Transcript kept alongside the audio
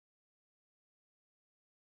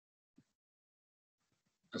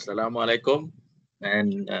Assalamualaikum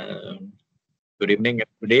and good evening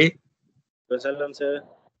everybody. Waalaikumsalam, sir.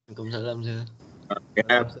 Waalaikumsalam, sir. We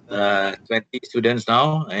have 20 students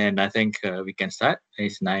now, and I think we can start.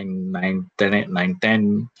 It's 9:10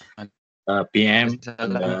 p.m.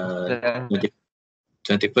 on the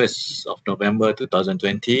 21st of November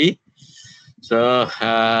 2020. So,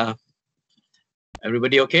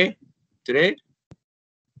 everybody okay today?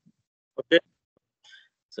 Okay.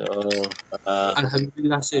 So,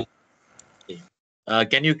 Alhamdulillah, sir.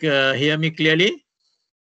 can you hear me clearly?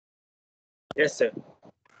 Yes, sir.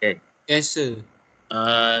 Okay. Yes, sir.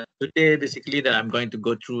 Today, basically, that I'm going to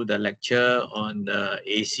go through the lecture on the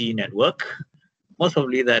AC network. Most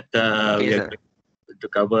probably that we are going to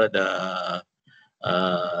cover the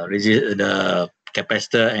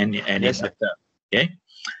capacitor and Yes, sir. inductor. Okay,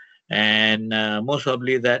 and most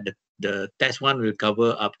probably that the test one will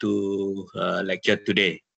cover up to lecture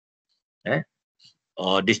today,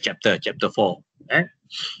 or this chapter 4.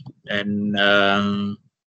 And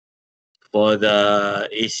for the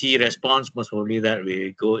AC response, most probably that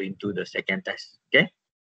we go into the second test. Okay.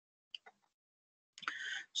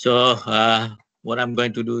 So what I'm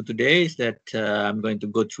going to do today is that I'm going to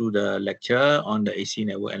go through the lecture on the AC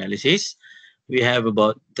network analysis. We have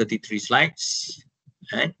about 33 slides,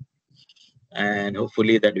 right? And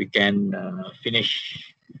hopefully that we can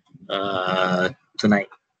finish tonight,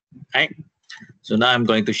 right? So now I'm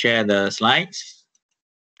going to share the slides.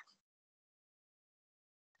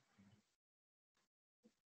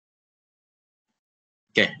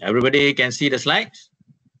 Okay, everybody can see the slides?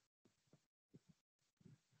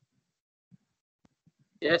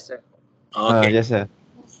 Yes, sir. Okay. Yes, sir.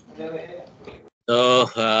 So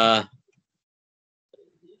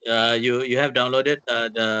you have downloaded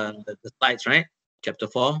the slides, right? Chapter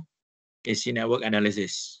 4, AC network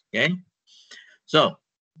analysis. Okay. So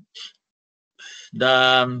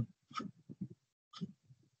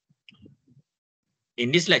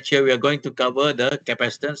in this lecture, we are going to cover the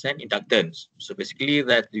capacitance and inductance. So basically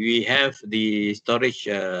that we have the storage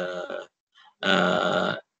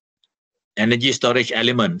energy storage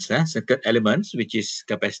elements, circuit elements, which is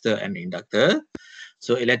capacitor and inductor.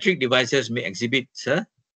 So electric devices may exhibit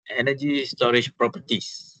energy storage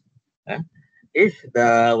properties. If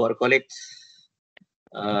the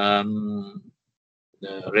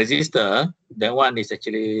the resistor, that one is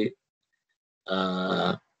actually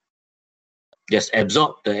just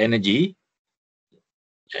absorb the energy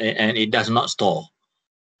and it does not store.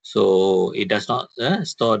 So it does not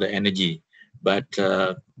store the energy. But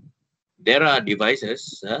there are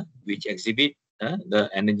devices which exhibit the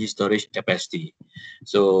energy storage capacity.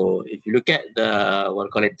 So if you look at the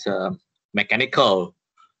mechanical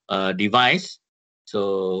device,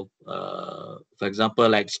 so for example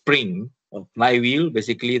like spring or flywheel,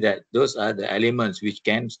 basically that those are the elements which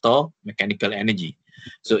can store mechanical energy.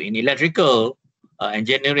 So in electrical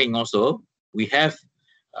engineering also, we have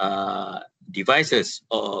devices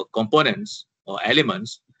or components or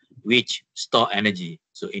elements which store energy.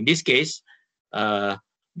 So in this case,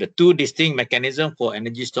 the two distinct mechanisms for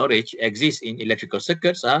energy storage exist in electrical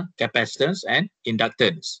circuits are capacitance and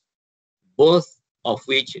inductance, both of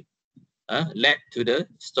which led to the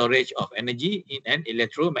storage of energy in an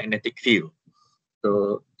electromagnetic field.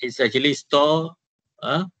 So it's actually store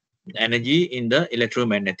energy in the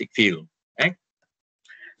electromagnetic field. Right?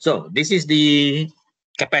 So this is the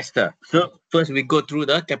capacitor. So first we go through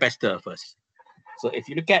the capacitor first. So if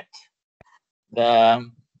you look at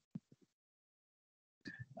the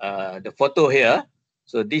photo here,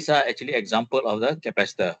 so these are actually example of the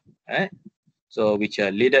capacitor, right? So which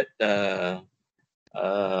are leaded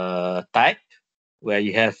type, where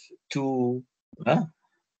you have two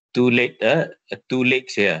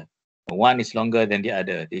legs here. One is longer than the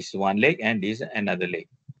other. This one leg and this another leg.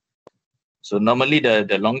 So normally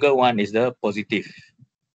the longer one is the positive,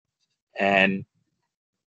 and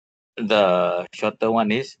the shorter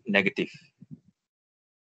one is negative.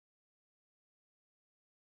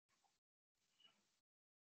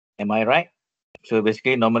 Am I right? So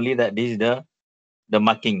basically, normally that this is the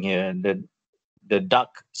marking here, the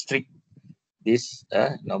dark streak. This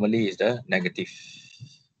normally is the negative.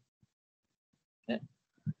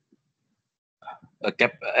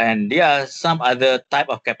 And there are some other type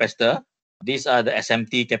of capacitor. These are the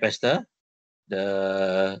SMT capacitor,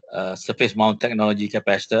 the surface mount technology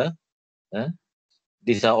capacitor.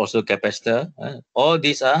 These are also capacitor. All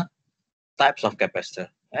these are types of capacitor.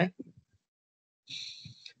 Right?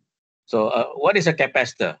 So what is a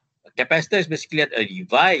capacitor? A capacitor is basically a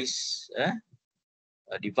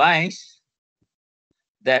device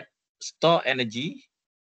that store energy,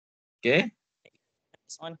 okay,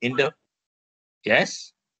 in the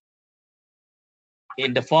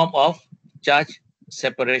in the form of charge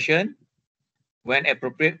separation when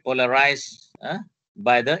appropriate polarized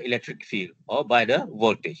by the electric field or by the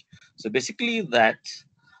voltage. So basically that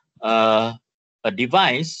a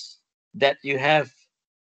device that you have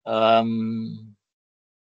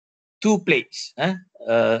two plates,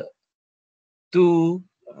 two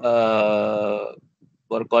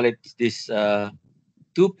what call it this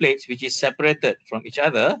two plates which is separated from each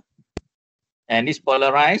other and is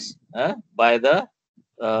polarized by the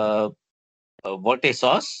voltage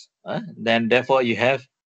source, then therefore you have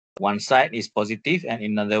one side is positive and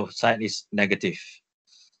another side is negative.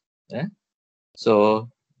 So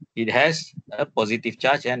it has a positive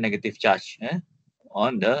charge and negative charge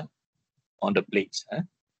on the plates.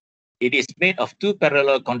 It is made of two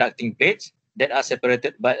parallel conducting plates that are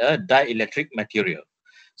separated by a dielectric material.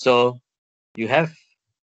 So you have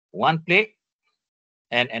one plate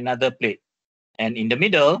and another plate, and in the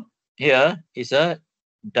middle here is a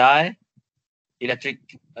dielectric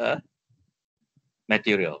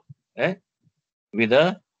material with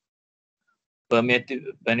a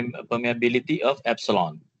permeability of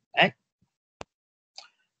epsilon.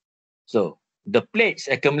 So the plates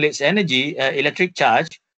accumulates energy, electric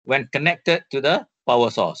charge when connected to the power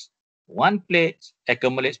source. One plate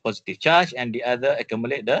accumulates positive charge and the other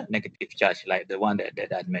accumulate the negative charge, like the one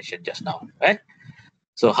that I mentioned just now, right?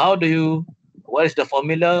 So what is the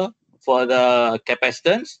formula for the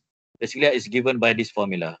capacitance? Basically, it's given by this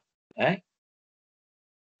formula, right?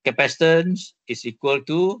 Capacitance is equal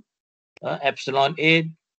to epsilon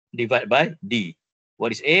A divided by D.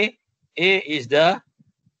 What is A? A is the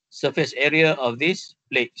surface area of these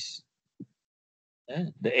plates,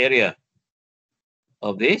 the area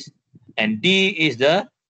of this, and D is the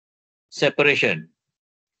separation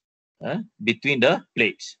between the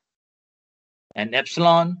plates, and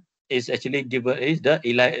epsilon is actually given is the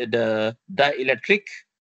dielectric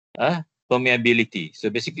permeability. So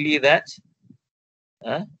basically that's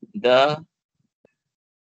the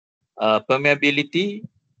permeability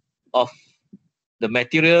of the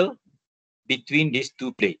material between these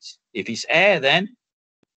two plates. If it's air, then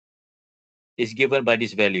it's given by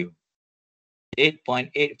this value,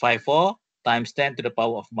 8.854 times 10 to the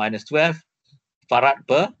power of minus 12 farad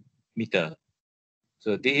per meter.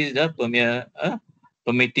 So this is the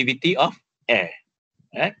permittivity of air,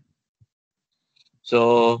 right?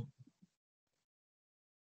 So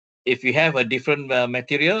if we have a different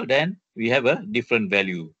material, then we have a different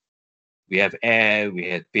value. We have air, we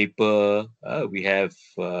have paper, we have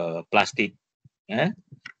plastic.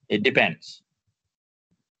 It depends.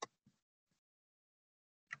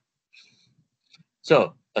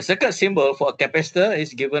 So a circuit symbol for a capacitor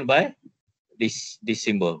is given by this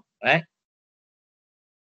symbol, right?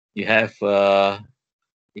 You have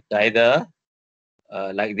it's either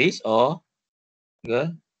like this or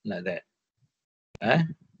like that.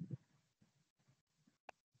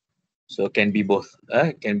 So can be both.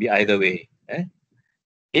 Can be either way.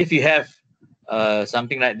 If you have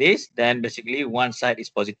something like this, then basically one side is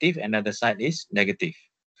positive, another side is negative.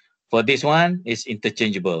 For this one, it's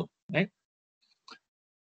interchangeable, right?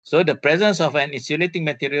 So the presence of an insulating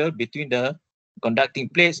material between the conducting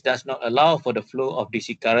plates does not allow for the flow of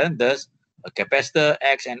DC current. Thus, a capacitor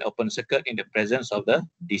acts an open circuit in the presence of the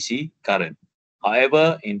DC current.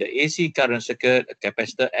 However, in the AC current circuit, a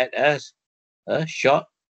capacitor acts as a short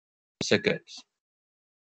circuit.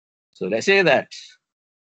 So let's say that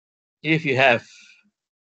if you have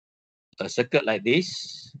a circuit like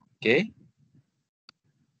this, okay.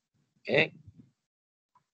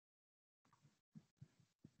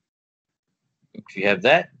 If you have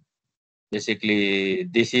that, basically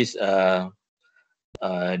this is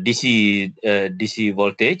DC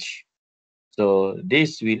voltage. So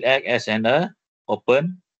this will act as an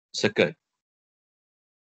open circuit.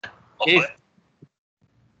 If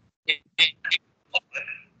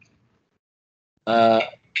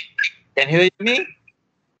can you hear me?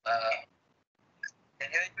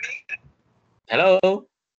 Hello?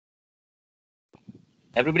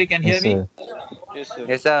 Everybody can hear me? Yes, sir.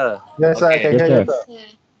 Yes, sir. Yes, sir, I Okay. can hear you, sir.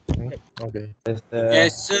 Okay.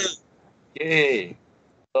 Yes, sir. Okay.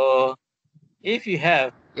 So if you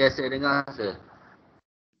have Yes, saya dengar, sir.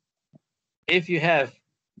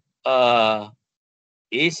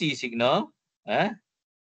 AC signal,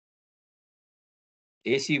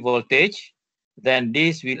 AC voltage, then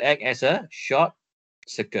this will act as a short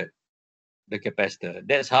circuit, the capacitor.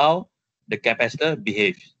 That's how the capacitor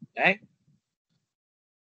behaves, right?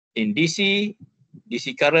 In DC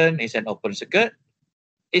current is an open circuit,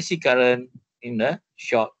 AC current in a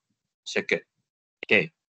short circuit.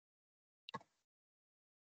 Okay.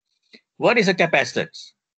 What is a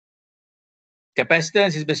capacitance?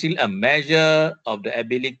 capacitance is basically a measure of the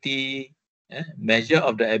ability,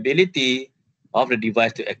 of the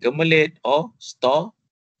device to accumulate or store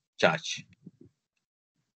charge.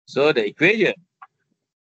 So the equation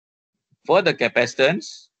for the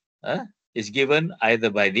capacitance is given either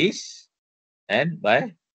by this and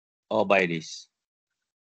by this.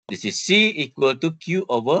 This is C equal to Q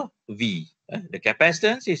over V. The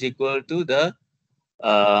capacitance is equal to the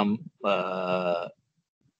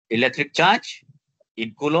electric charge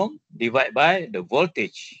in Coulomb divided by the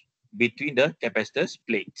voltage between the capacitor's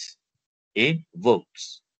plates in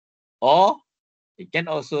volts. Or it can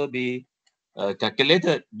also be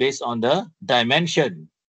calculated based on the dimension.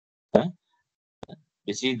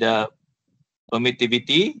 You see the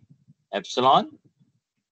permittivity, epsilon,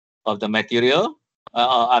 of the material,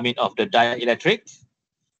 of the dielectric,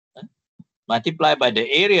 multiplied by the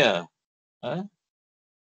area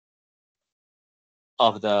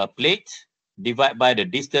of the plate divided by the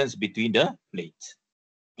distance between the plates.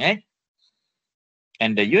 Okay?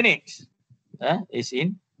 And the unit is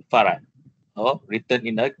in farad, or written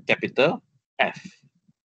in a capital F.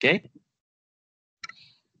 Okay.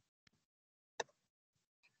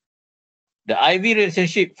 The IV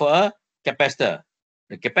relationship for a capacitor.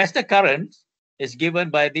 The capacitor current is given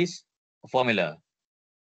by this formula.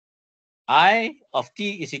 I of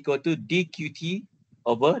t is equal to dqt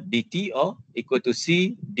over dt, or equal to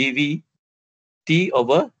C dv t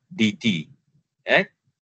over dt. Right?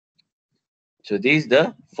 So this is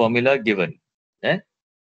the formula given. Right?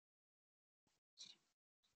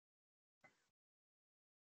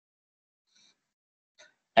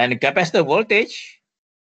 And capacitor voltage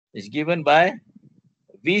is given by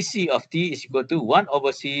Vc of t is equal to 1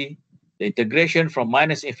 over C, the integration from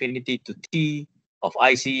minus infinity to t of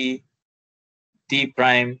IC t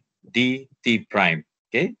prime d t prime.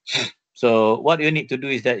 Okay. So what you need to do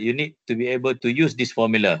is that you need to be able to use this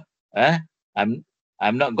formula. I'm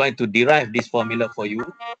not going to derive this formula for you.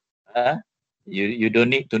 You don't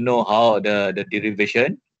need to know how the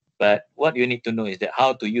derivation, but what you need to know is that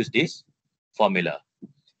how to use this formula.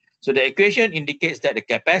 So the equation indicates that the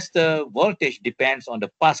capacitor voltage depends on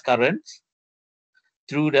the pass currents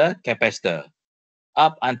through the capacitor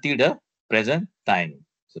up until the present time.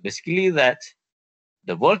 So basically that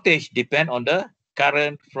the voltage depends on the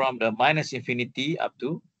current from the minus infinity up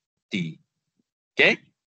to t. Okay.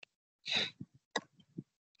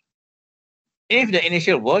 If the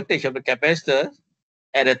initial voltage of the capacitor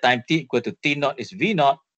at the time t equal to t naught is V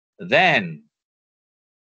naught, then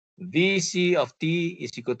Vc of t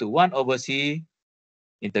is equal to 1 over C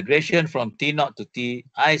integration from t naught to t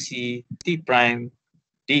IC t prime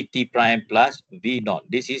dt prime plus V naught.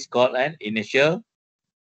 This is called an initial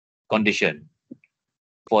condition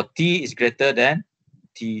for t is greater than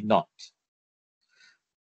t naught.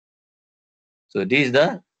 So this is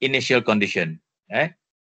the initial condition. Right?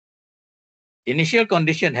 Initial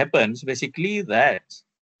condition happens basically that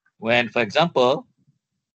when, for example,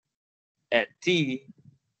 at t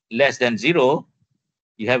less than 0,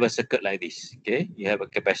 you have a circuit like this. Okay, you have a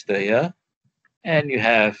capacitor here, and you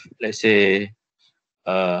have, let's say,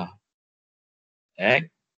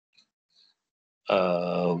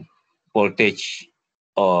 voltage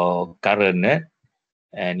or current,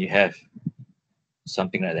 and you have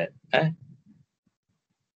something like that.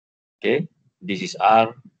 Okay, this is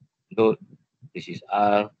R load, this is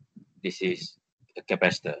R, this is a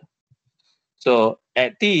capacitor. So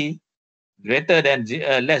at t greater than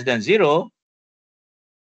less than 0,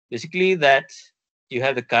 basically that you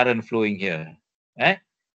have the current flowing here.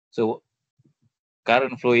 So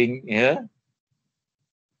current flowing here.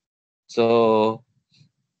 So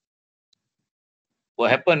what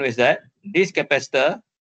happened is that this capacitor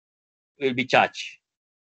will be charged.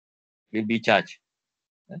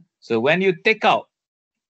 So when you take out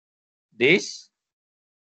this,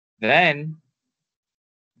 then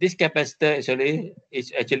this capacitor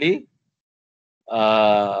is actually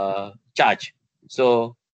charged.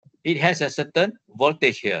 So it has a certain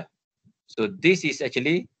voltage here. So this is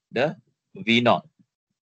actually the V naught.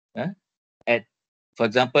 At, for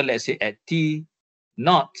example, let's say at T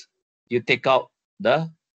naught, you take out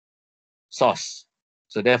the source.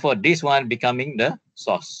 So therefore, this one becoming the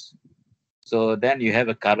source. So then you have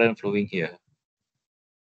a current flowing here.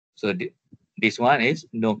 So this one is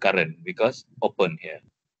no current because open here.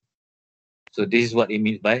 So this is what it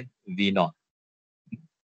means by V naught.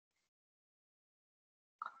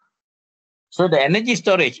 So the energy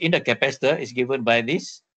storage in the capacitor is given by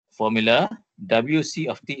this formula. Wc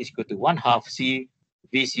of t is equal to 1/2 C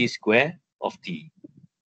Vc square of t.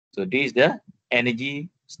 So this is the energy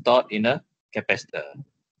stored in a capacitor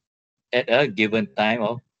at a given time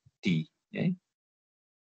of t. Okay?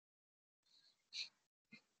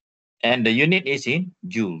 and the unit is in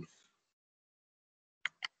joules.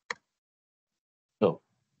 So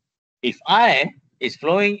if I is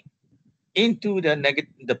flowing into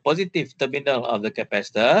the positive terminal of the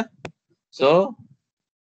capacitor, so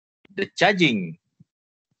the charging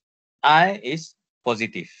I is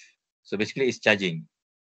positive. So basically it's charging.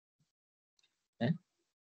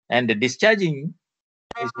 And the discharging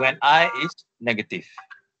is when I is negative.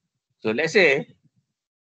 So let's say,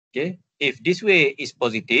 okay, if this way is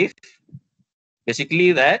positive,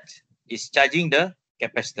 basically that is charging the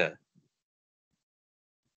capacitor.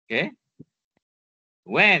 Okay.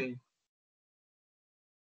 When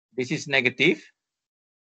this is negative,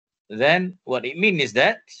 then what it means is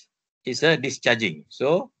that it's a discharging.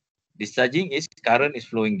 So discharging is current is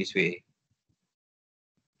flowing this way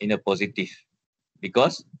in a positive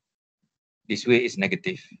because this way is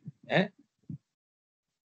negative.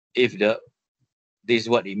 If this is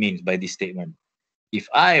what it means by this statement. If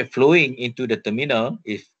I flowing into the terminal,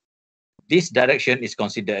 if this direction is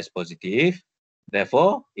considered as positive,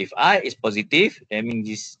 therefore, if I is positive, that means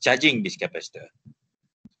it's charging this capacitor.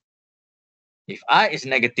 If I is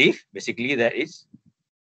negative, basically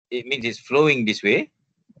it means it's flowing this way.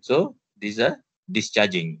 So this is a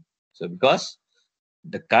discharging. So because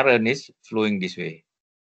the current is flowing this way,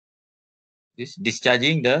 this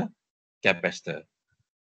discharging the capacitor.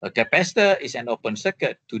 A capacitor is an open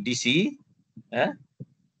circuit to DC,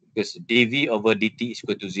 because dV over dt is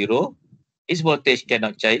equal to 0. Its voltage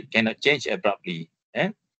cannot change abruptly.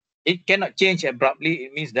 It cannot change abruptly.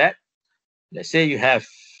 It means that, let's say you have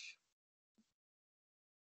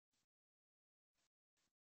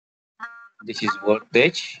this is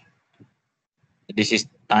voltage, this is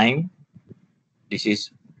time, this is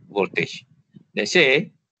voltage. Let's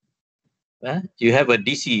say you have a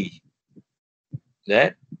DC,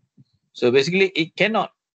 that so basically it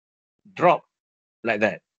cannot drop like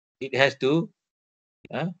that. It has to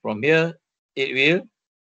from here it will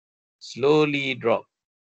slowly drop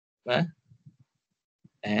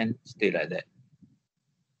and stay like that.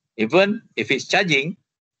 Even if it's charging,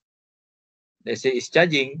 let's say it's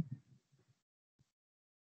charging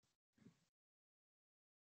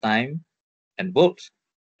time and volts.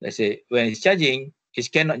 Let's say when it's charging,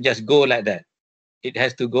 it cannot just go like that. It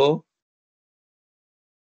has to go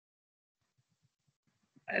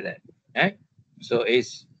like that. Right? So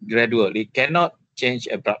it's gradual. It cannot change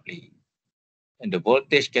abruptly. And the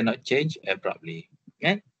voltage cannot change abruptly.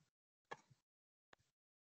 Okay?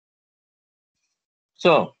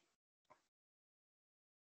 So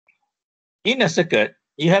in a circuit,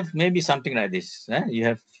 you have maybe something like this. You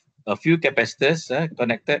have a few capacitors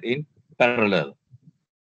connected in parallel.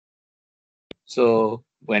 So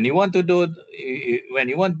when you want to do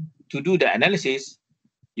the analysis,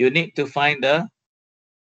 you need to find the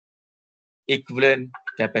equivalent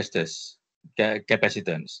capacitors,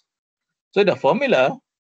 capacitance. So the formula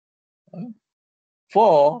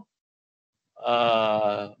for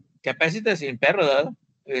capacitors in parallel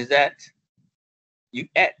is that you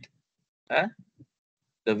add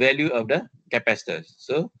the value of the capacitors.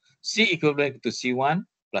 So C equivalent to C1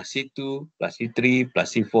 plus C2 plus C3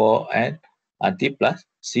 plus C4 and until plus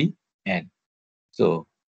Cn. So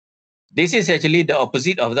this is actually the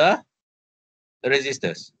opposite of the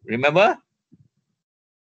resistors. Remember?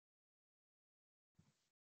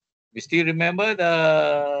 You still remember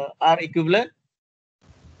the R equivalent?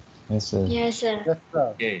 Yes, sir. Yes, sir.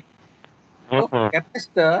 Okay. So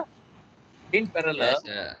capacitor in parallel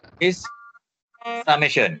is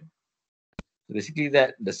summation. Basically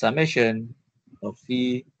that the summation of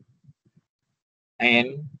C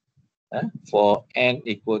n for n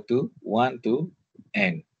equal to 1 to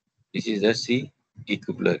n. This is the C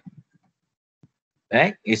equivalent.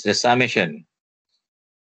 Right? It's the summation.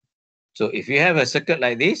 So if you have a circuit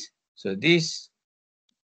like this, so this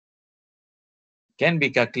can be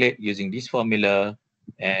calculated using this formula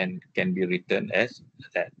and can be written as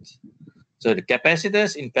that. So the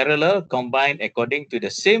capacitors in parallel combine according to the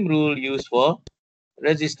same rule used for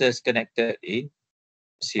resistors connected in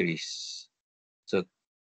series. So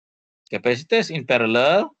capacitors in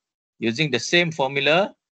parallel using the same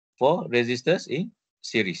formula for resistors in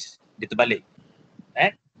series. Dia terbalik.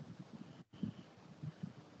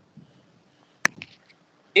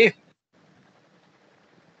 If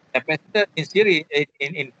capacitor in series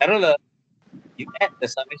in parallel, you add the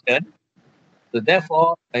summation. So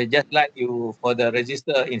therefore, just like you for the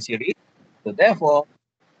resistor in series, so therefore,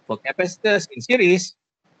 for capacitors in series,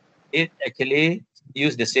 it actually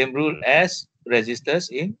use the same rule as resistors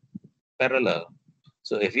in parallel.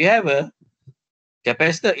 So if you have a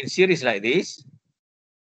capacitor in series like this,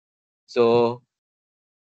 so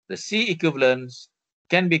the C equivalence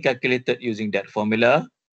can be calculated using that formula,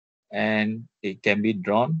 and it can be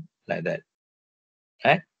drawn like that.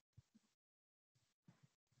 Right?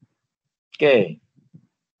 Okay.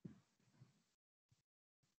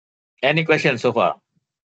 Any questions so far?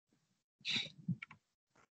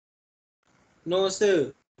 No,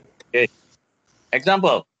 sir.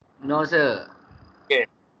 Example. No, sir.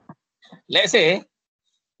 Let's say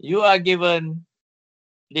you are given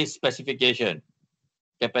this specification,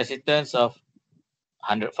 capacitance of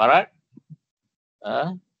 100 farad,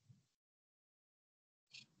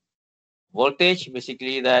 voltage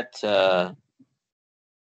basically that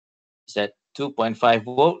is at 2.5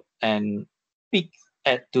 volt and peak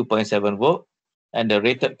at 2.7 volt, and the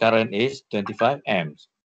rated current is 25 amps.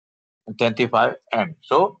 25 amps.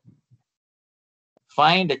 So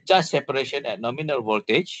find the charge separation at nominal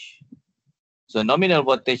voltage. So nominal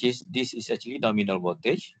voltage is, this is actually nominal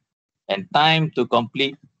voltage, and time to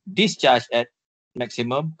complete discharge at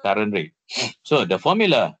maximum current rate. So the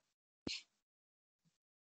formula,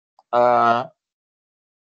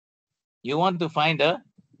 you want to find the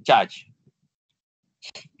charge.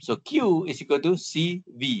 So Q is equal to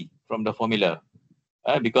CV from the formula,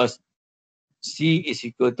 because C is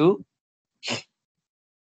equal to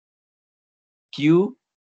Q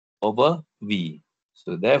over V.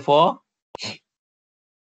 So therefore,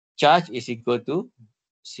 charge is equal to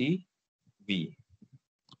CV.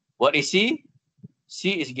 What is C?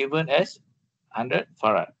 C is given as 100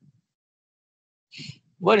 farad.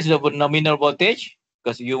 What is the nominal voltage?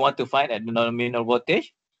 Because you want to find at the nominal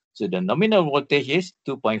voltage. So the nominal voltage is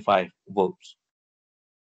 2.5 volts.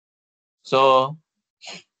 So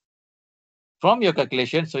from your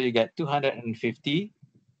calculation, so you get 250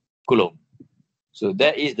 coulomb. So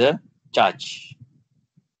that is the charge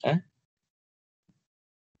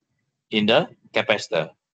in the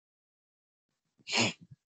capacitor.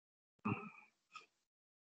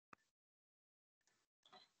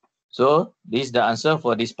 So this is the answer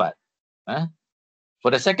for this part.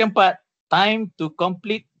 For the second part, time to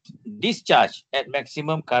complete discharge at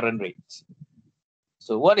maximum current rates.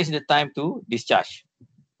 So what is the time to discharge?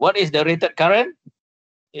 What is the rated current?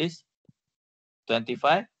 Is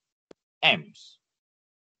 25 amps.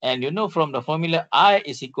 And you know from the formula, I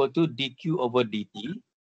is equal to dq over dt.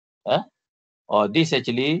 Or this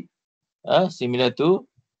actually similar to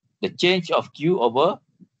the change of q over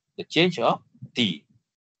the change of t.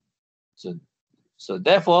 So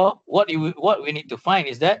therefore, what we need to find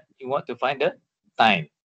is that you want to find the time.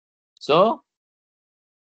 So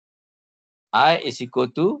I is equal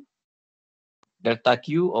to delta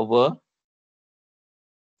Q over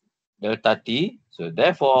delta T. So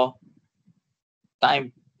therefore,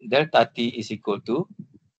 time delta T is equal to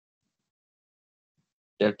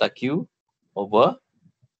delta Q over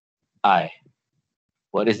I.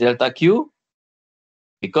 What is delta Q?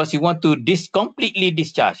 Because you want to completely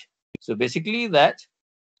discharge. So basically that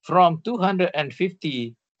from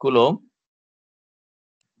 250 coulomb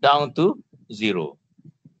down to 0.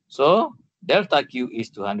 So delta Q is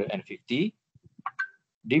 250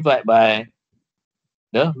 divided by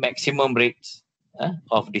the maximum rates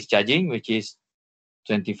of discharging, which is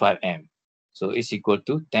 25 amp. So it's equal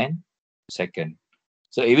to 10 seconds.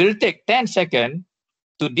 So it will take 10 seconds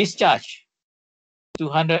to discharge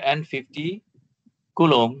 250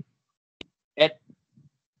 coulomb at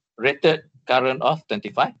rated current of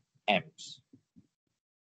 25 amps.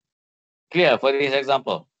 Clear for this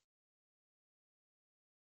example?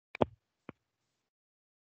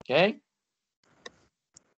 Okay.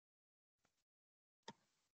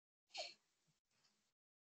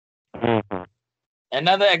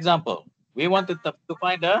 Another example. We want to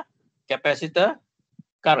find the capacitor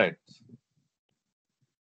current.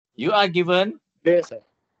 You are given Yes, sir.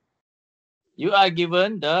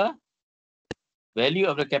 the value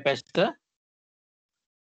of the capacitor,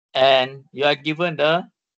 and you are given the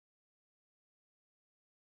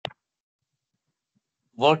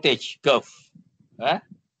voltage curve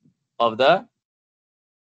of the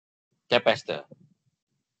capacitor.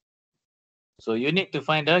 So you need to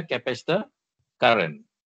find the capacitor current.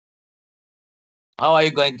 How are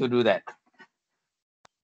you going to do that?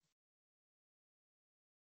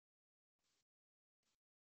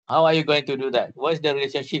 How are you going to do that? What is the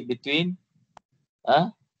relationship between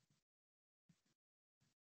the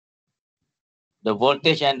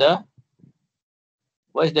voltage and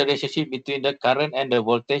what is the relationship between the current and the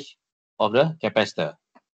voltage of the capacitor?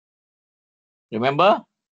 Remember?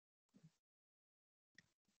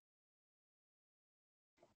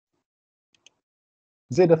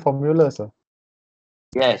 Is it the formula, sir?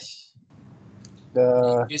 Yes.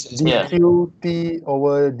 The Yes, sir. dqt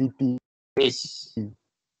over dt Yes.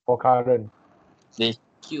 for current. This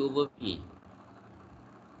Q over P.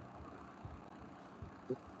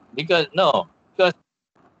 because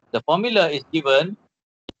the formula is given.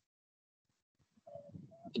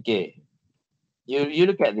 Okay, you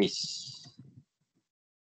look at this.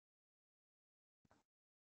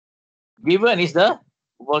 Given is the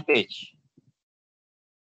voltage,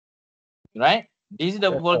 right? This is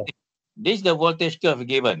the Yes, sir. voltage. This is the voltage curve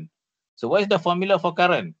given. So what is the formula for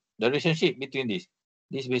current? The relationship between this.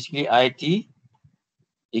 This basically IT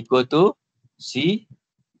equal to C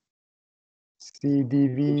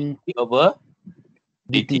CdV over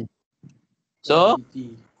dt. dt. So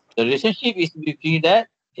DT. the relationship is between that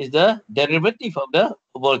is the derivative of the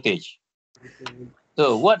voltage.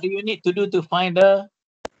 So what do you need to do to find the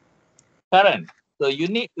current? So you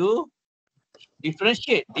need to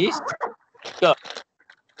differentiate this curve.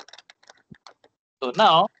 So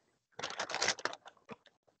now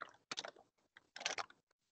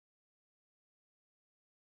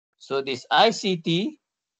this ICT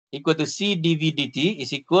equal to C dV dt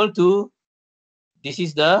is equal to, this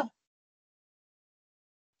is the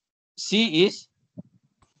C is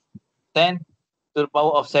 10 to the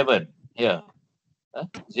power of 7 here,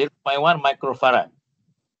 0.1 microfarad.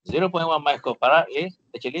 0.1 microfarad is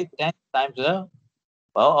actually 10 times the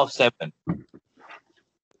power of 7.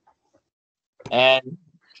 And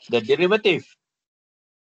the derivative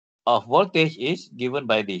of voltage is given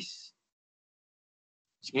by this.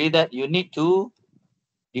 Basically that you need to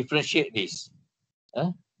differentiate this.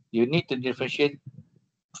 You need to differentiate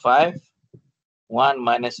 5, 1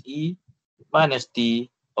 minus E minus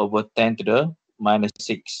T over 10 to the minus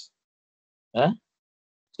 6.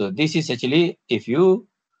 So this is actually, if you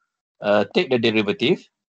take the derivative,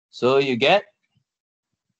 so you get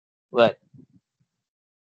what?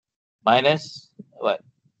 Minus what?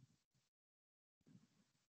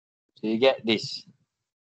 So you get this.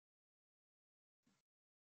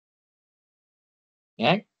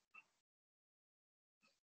 Yeah.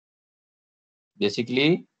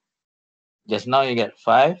 Basically, just now you get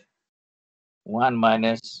 5, 1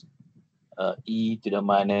 minus E to the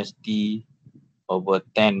minus T over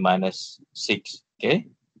 10 minus 6. Okay.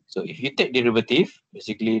 So if you take derivative,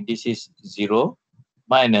 basically this is 0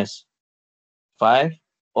 minus 5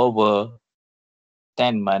 over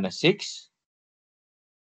 10 minus 6.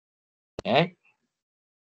 Okay.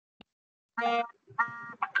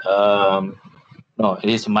 No, it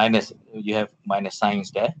is minus. You have minus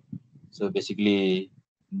signs there. So basically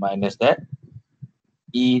minus that.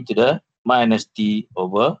 E to the minus T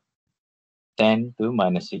over 10 to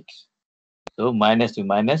minus 6. So minus to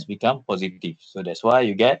minus become positive. So that's why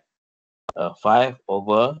you get 5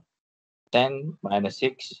 over 10 minus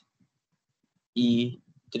 6 E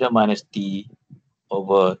to the minus T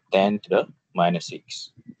over 10 to the minus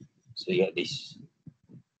 6. So you get this.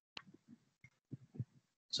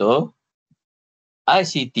 So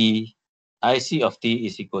IC of T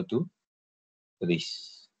is equal to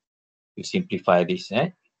this. You simplify this,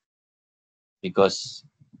 because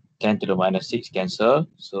 10 to the minus 6 cancel.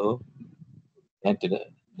 So 10 to the,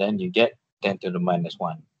 then you get 10 to the minus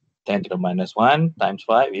 1. 10 to the minus 1 times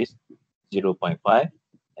 5 is 0.5,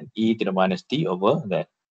 and E to the minus T over that.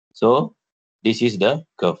 So this is the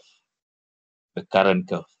curve, the current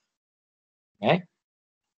curve. Okay?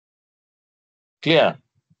 Clear?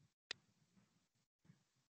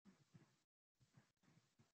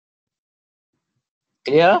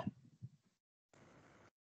 Clear?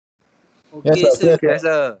 Okay, Yes, sir. sir. Yes,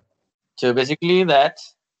 sir. So basically that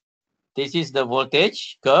this is the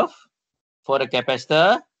voltage curve for the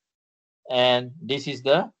capacitor, and this is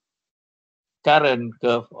the current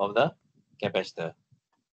curve of the capacitor.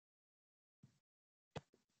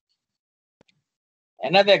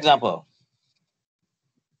 Another example.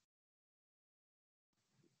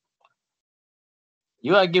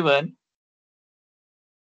 You are given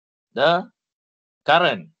the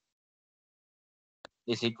current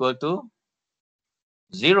is equal to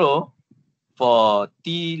 0 for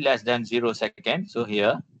t less than 0 seconds. So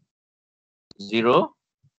here 0,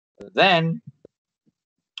 then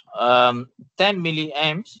 10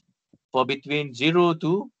 milliamps for between 0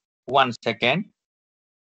 to 1 second.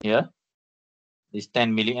 Here is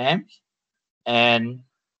 10 milliamps, and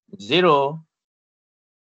 0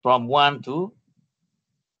 from 1 to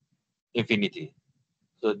infinity.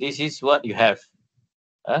 So this is what you have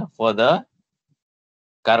for the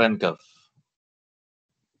current curve.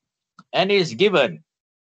 And it is given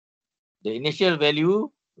the initial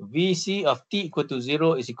value Vc of t equal to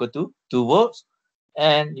 0 is equal to 2 volts,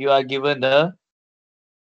 and you are given the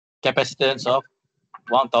capacitance of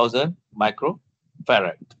 1000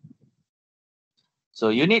 microfarad. So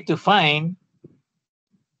you need to find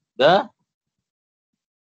the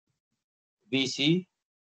Vc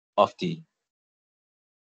of t.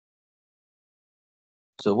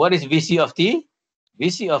 So what is Vc of t?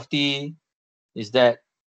 Vc of t is that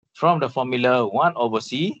from the formula 1 over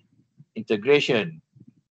c integration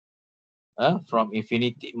from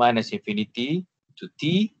infinity minus infinity to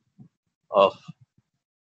t of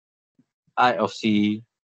I of c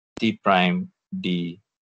t prime d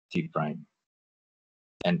t prime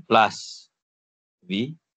and plus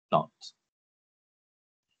v naught.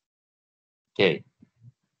 Okay,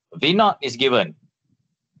 v naught is given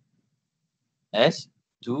as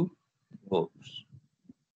 2 volts.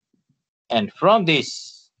 And from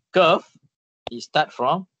this curve, it start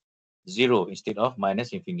from 0 instead of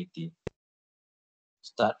minus infinity.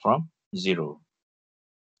 Start from 0.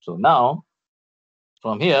 So now,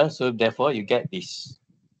 from here, so therefore you get this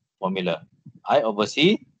formula. I over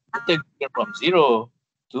c integration from 0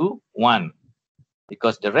 to 1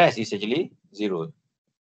 because the rest is actually 0.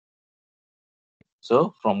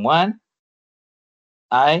 So from 1,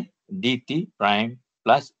 I dt prime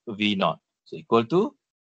plus v naught. So equal to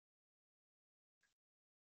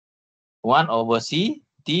 1 over c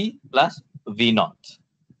t plus v naught.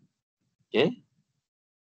 Okay.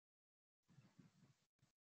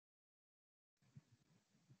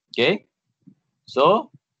 Okay.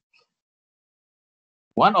 So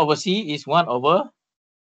 1 over c is 1 over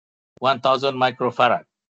 1000 microfarad.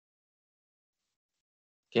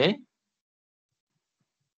 Okay.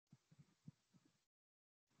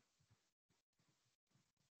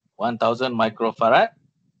 One thousand microfarad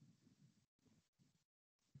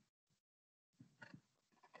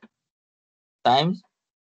times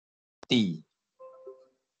t.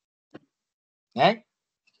 Right?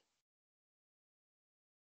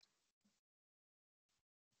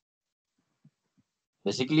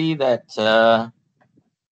 Basically that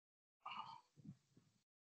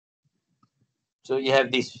so you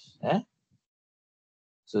have this.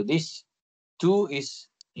 So this 2 is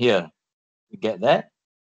here. You get that?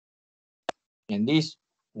 And this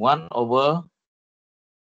 1 over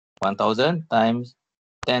 1000 times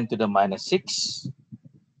 10 to the minus 6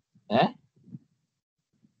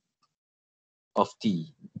 of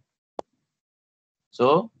t.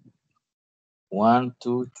 So 1,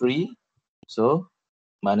 2, 3. So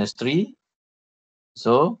minus 3.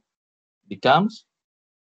 So becomes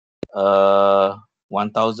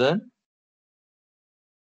 1000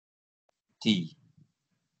 t.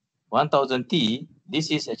 1000 t.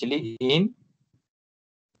 This is actually in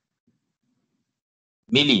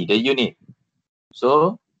milli, the unit.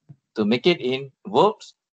 So to make it in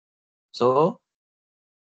volts, so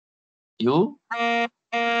you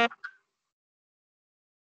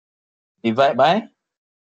divide by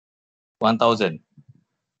 1000.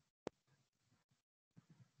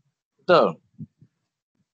 Betul?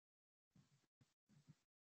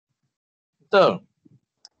 Betul?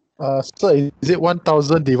 Sir, is it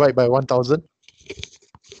 1000 divided by 1000?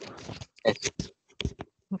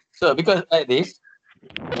 So because like this,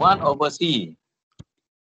 1 over c.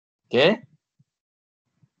 Okay.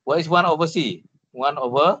 What is 1 over c? 1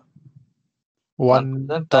 over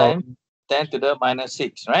 1000 times 10 to the minus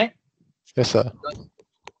 6, right? Yes, sir.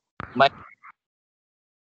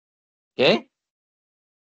 Okay.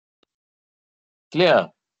 Clear.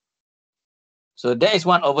 So that is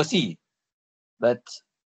 1 over c. But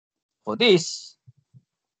for this,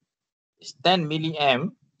 it's 10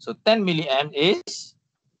 milliamp. So 10 milliamp is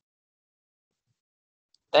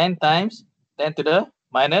 10 times 10 to the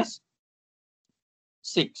minus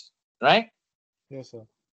 6, right? Yes, sir.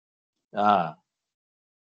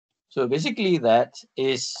 So basically that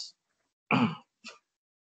is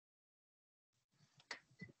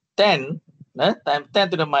 10 times 10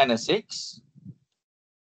 to the minus 6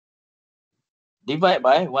 divided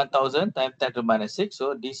by 1000 times 10 to the minus 6.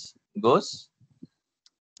 So this goes.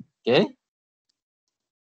 Okay.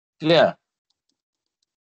 Clear?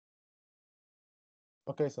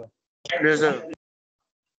 Okay, sir. Yes, sir.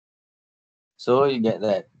 So you get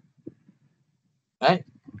that. Right?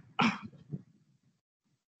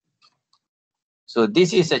 So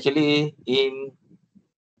this is actually in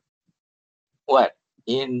what?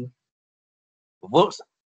 In volts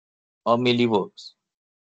or millivolts?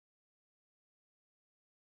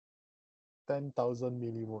 10,000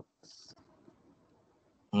 millivolts.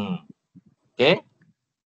 Okay.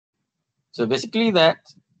 So basically that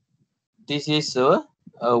this is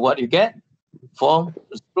what you get from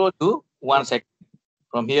 0 to 1 second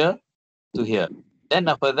from here to here. Then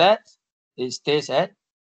after that, it stays at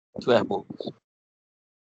 12 volts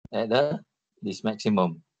at this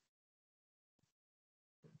maximum.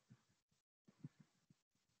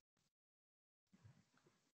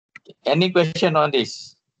 Any question on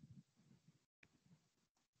this?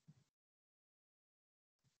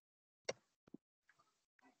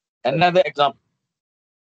 Another example.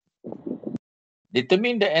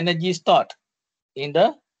 Determine the energy stored in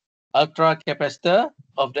the ultra capacitor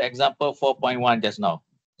of the example 4.1 just now.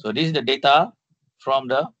 So this is the data from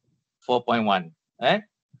the 4.1, right?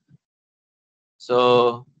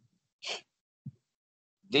 So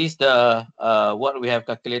this the what we have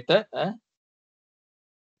calculated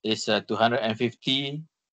is 250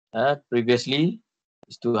 previously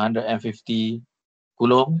is 250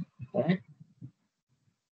 coulomb, right?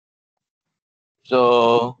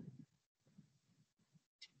 So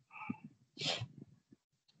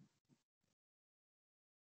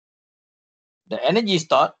the energy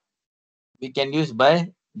stored we can use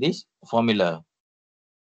by this formula.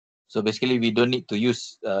 So basically we don't need to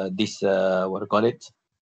use this what do you call it,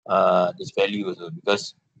 this value also,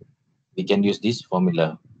 because we can use this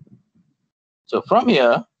formula. So from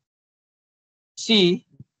here, C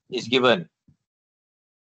is given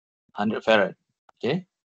 100 farad, okay,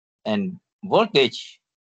 and voltage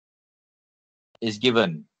is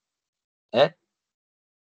given at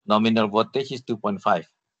nominal voltage is 2.5.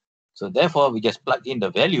 So therefore, we just plug in the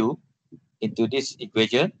value into this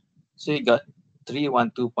equation. So you got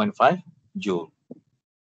 312.5 joule.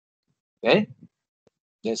 Okay,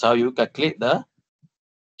 that's how you calculate the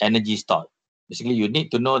energy stored. Basically, you need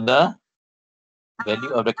to know the value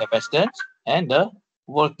of the capacitance and the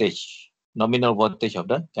voltage, nominal voltage of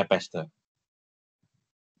the capacitor.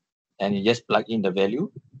 And you just plug in the value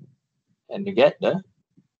and you get the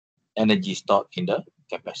energy stored in the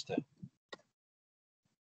capacitor.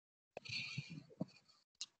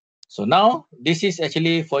 So now this is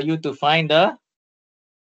actually for you to find the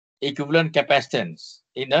equivalent capacitance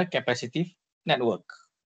in the capacitive network.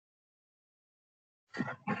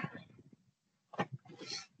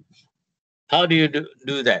 How do you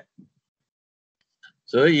do that?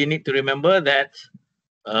 So you need to remember that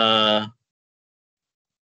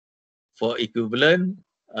for equivalent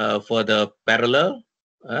for the parallel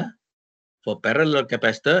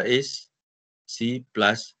capacitor is C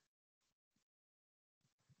plus.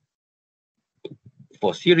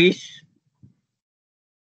 For series,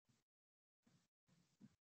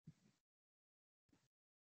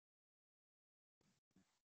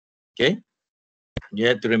 okay, you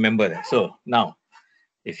have to remember that. So now,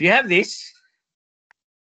 if you have this,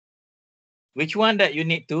 which one that you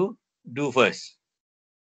need to do first?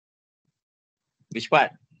 Which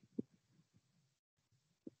part?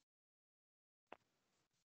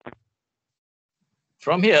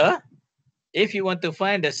 From here, if you want to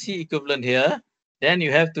find the C equivalent here, then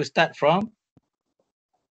you have to start from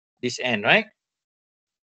this end, right?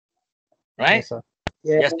 Right? Yes, sir.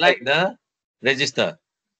 Yeah. Just like the resistor.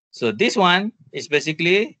 So this one is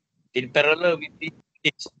basically in parallel with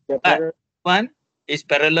this. But one is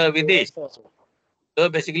parallel with this. So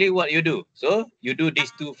basically what you do? So you do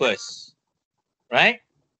these two first, right?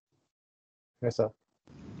 Yes, sir.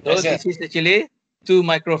 So Yes, sir. this is actually 2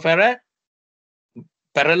 microfarad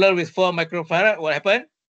parallel with 4 microfarad. What happened?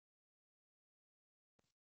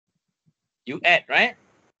 You add, right?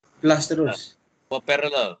 Plus terus. For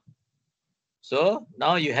parallel. So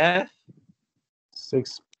now you have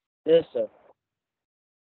 6 Yes, sir.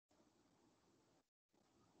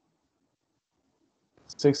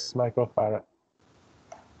 6 microfarad.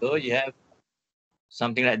 so you have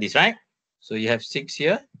something like this, right? So you have 6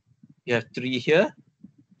 here, you have 3 here,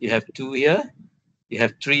 you have 2 here, you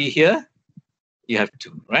have 3 here, you have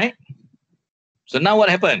 2, right? So now what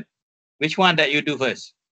happened? Which one that you do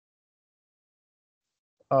first?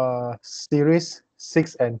 Series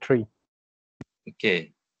 6 and 3.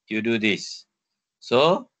 Okay, you do this.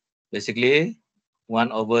 So basically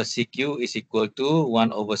 1 over CQ is equal to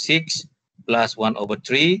 1 over 6 plus 1 over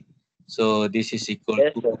 3. So this is equal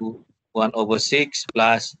Yes, to sir. 1 over 6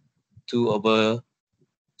 plus 2 over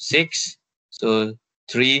 6. So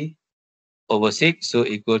 3 over 6, so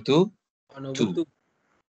equal to 1 over 2. 2.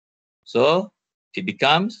 So it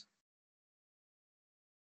becomes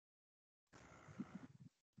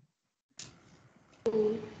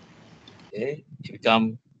okay, it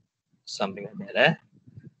becomes something like that.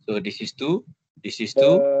 So this is 2, this is 2,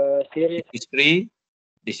 The series this is 3,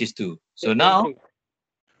 this is 2. So 6 and now 3.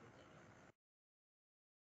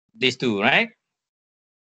 these 2, right?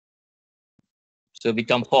 So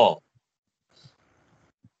become 4.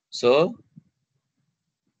 So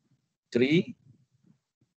 3,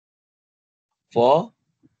 4,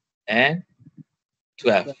 and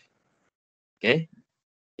 12. Okay,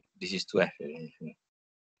 this is 12.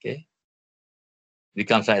 Okay,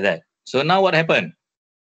 becomes like that. So now what happened?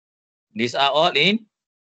 These are all in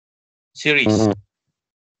series.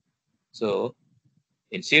 So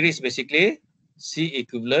in series, basically, C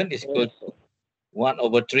equivalent is equal Yes, to sir. 1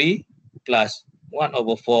 over 3 plus 1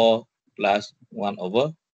 over 4 plus 1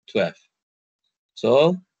 over 12.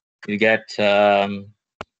 So you get 4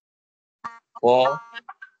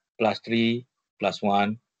 plus 3 plus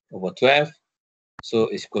 1 over 12. So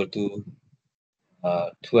it's equal to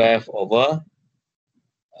 12 over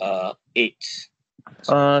 8.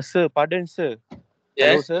 Sir, pardon, sir. Yes.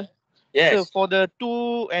 Hello, sir. Yes. Sir, for the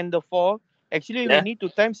 2 and the 4, actually we Yeah. need to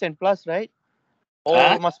times and plus, right?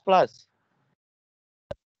 Or must plus?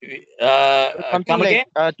 Something Come like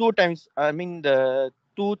again? 2 times, I mean the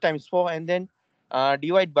 2 times 4 and then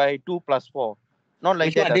divide by 2 plus 4. Not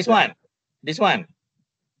like Which that. one? This sir. one. This one.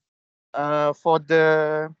 For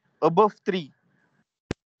the above 3.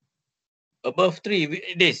 Above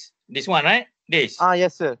 3. This one, right? This.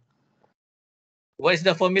 Yes, sir. What is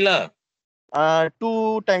the formula?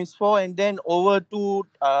 2 times 4 and then over 2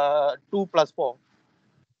 plus 4.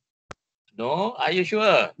 No. Are you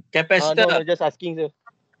sure? Capacitor. No, just asking, sir.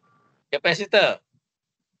 Capacitor.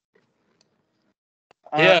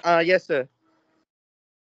 Here. Yes, sir.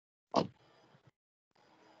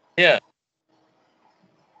 Here.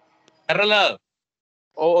 Parallel.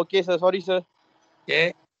 Oh, okay, sir. Sorry, sir.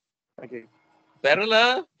 Okay. Okay.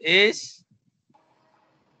 Parallel is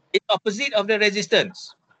opposite of the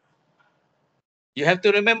resistance. You have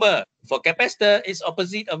to remember, for capacitor, it's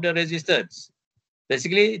opposite of the resistance.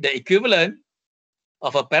 Basically, the equivalent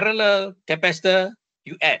of a parallel capacitor,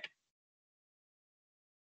 you add.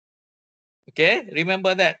 Okay,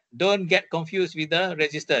 remember that. Don't get confused with the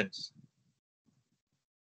resistance.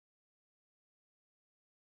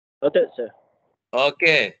 Noted, sir.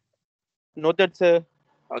 Okay, Noted, sir.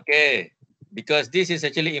 okay. Because this is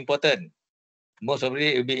actually important. Most of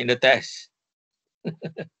it will be in the test.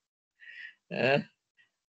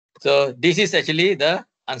 So this is actually the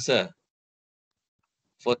answer.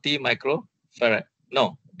 40 microfarad.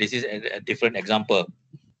 No, this is a different example.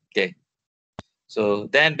 Okay. So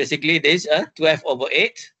then basically this 12 over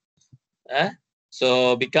 8.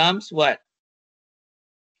 So becomes what?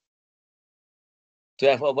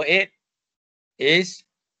 12 over 8 is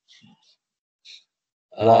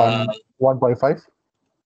 1.5.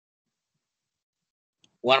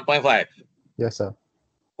 1.5. Yes, sir.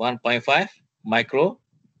 1.5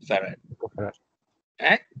 microfarad. Correct.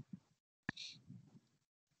 Right?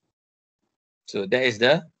 So that is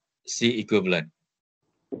the C equivalent.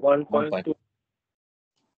 1.2.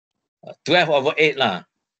 12 over 8 lah.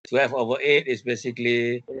 12 over 8 is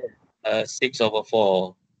basically 6 over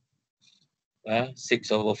 4.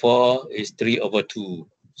 6 over 4 is 3 over 2.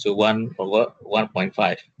 So 1 over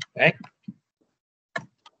 1.5. Right?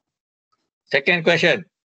 Second question.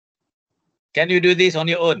 Can you do this on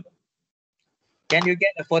your own? Can you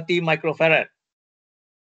get a 40 microfarad?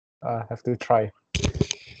 Have to try.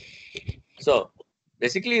 So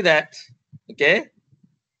basically that, okay,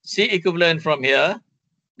 C equivalent from here,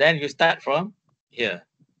 then you start from here.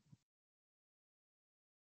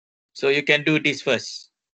 So you can do this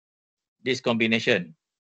first, this combination.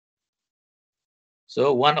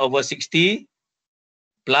 So 1 over 60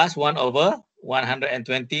 plus 1 over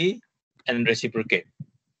 120 and reciprocate.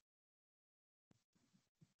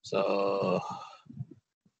 So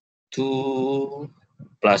 2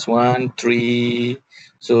 plus 1, 3.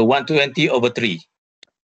 So 120 over 3.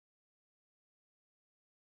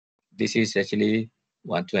 This is actually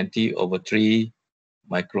 120 over 3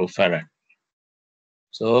 microfarad.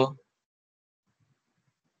 So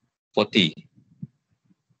 40.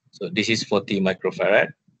 So this is 40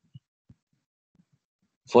 microfarad.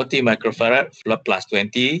 40 microfarad plus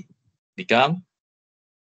 20 become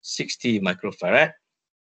 60 microfarad.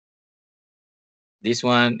 This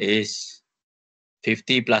one is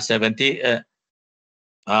 50 plus 70.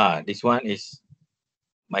 This one is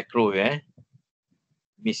micro,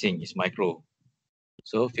 missing is micro.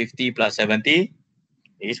 So 50 plus 70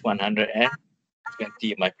 is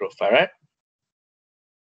 120 microfarad.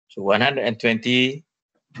 So 120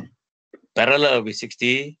 parallel with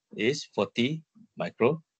 60 is 40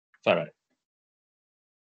 microfarad.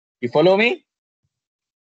 You follow me?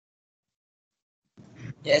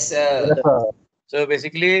 Yes, sir. Yes, sir. So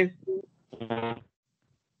basically,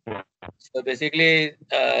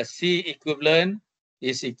 C equivalent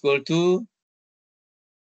is equal to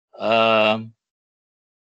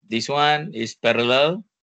this one is parallel,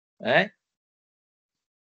 right?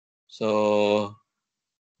 So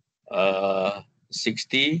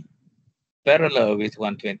 60 parallel with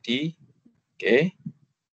 120, okay?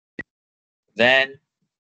 Then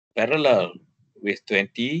parallel with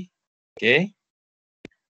 20, okay?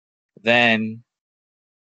 Then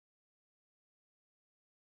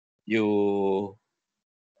you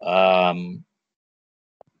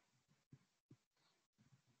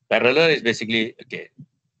Parallel is basically, okay.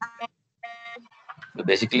 So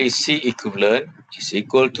basically C equivalent is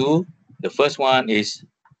equal to, the first one is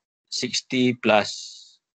 60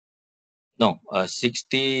 plus, no,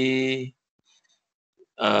 60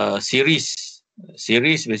 series.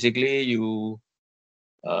 Series basically you,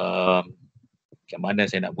 macam mana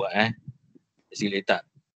saya nak buat basically tak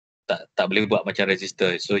boleh buat macam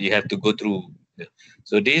register. So you have to go through.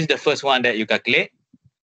 So this is the first one that you calculate.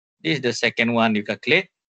 This is the second one you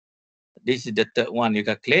calculate. This is the third one you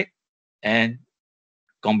calculate. And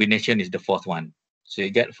combination is the fourth one. So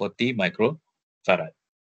you get 40 microfarad.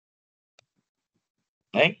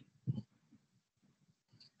 Right?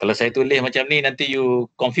 Kalau saya tulis macam ni, nanti you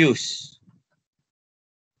confuse.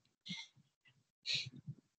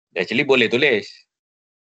 Actually boleh tulis.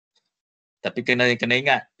 Tapi kena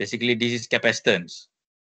ingat, basically this is capacitance.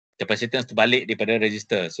 Capacitance terbalik daripada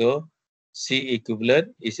resistor. So C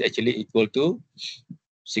equivalent is actually equal to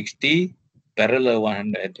 60 parallel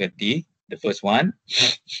 120, the first one.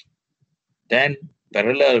 Then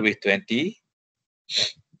parallel with 20.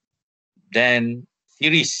 Then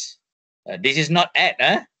series. This is not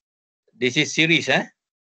add, this is series.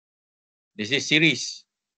 This is series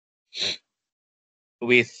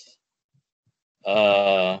with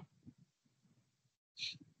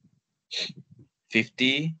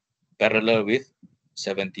 50 parallel with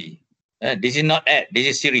 70. This is not add, this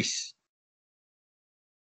is series.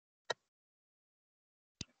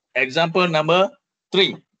 Example number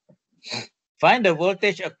 3. Find the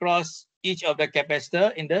voltage across each of the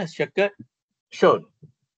capacitor in the circuit shown.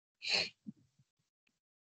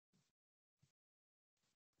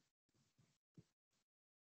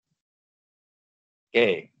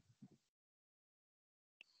 Okay.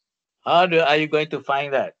 How are you going to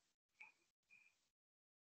find that?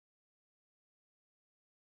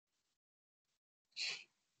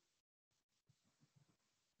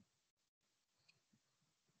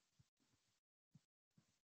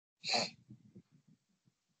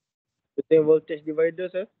 Using voltage divider,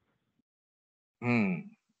 sir.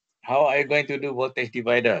 How are you going to do voltage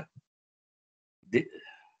divider?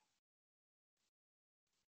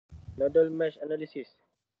 Nodal mesh analysis.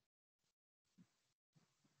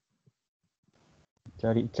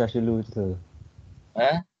 Cari charge dulu tu.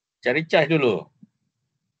 Cari charge dulu.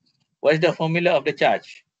 What is the formula of the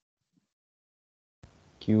charge?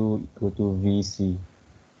 Q equal to VC.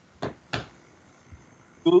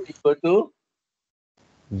 Q equal to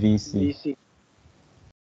VC. VC.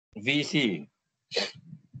 VC.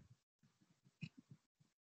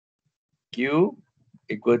 Q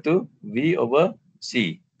equal to V over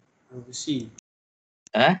C. Over C.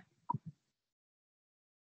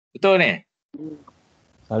 Betul ni?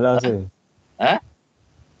 Salah saya.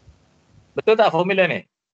 Betul tak formula ni?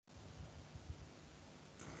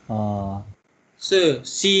 Sir,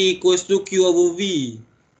 C equals to Q over V.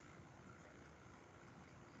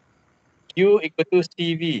 Q equal to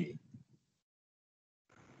CV.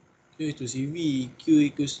 Q equals to CV. Q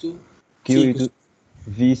equals to Q itu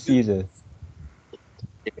VC je.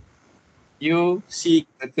 Q C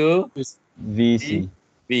equal to VC.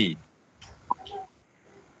 V.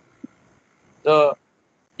 So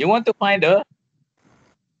you want to find the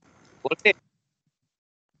voltage.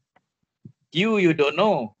 Q you don't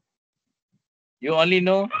know. You only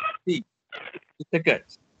know C.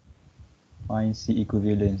 Circuits. Find C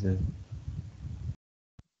equivalent je.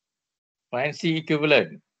 Find C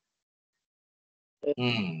equivalent.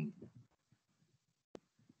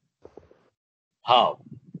 How?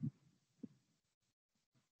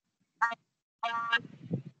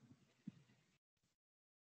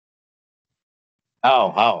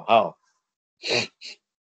 How?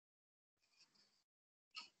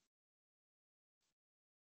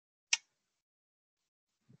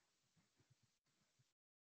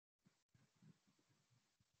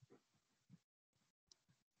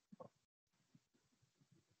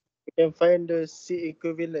 We can find the C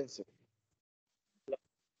equivalence.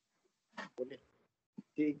 Boleh.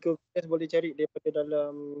 C equivalence boleh cari daripada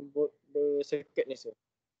dalam the circuit ni, sir.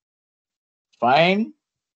 Find.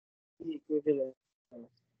 C equivalence.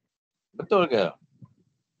 Betul ke?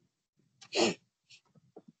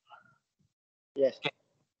 Yes.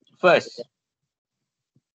 First,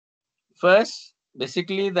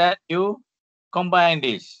 basically that you combine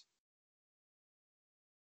this.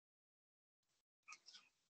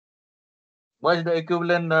 What is the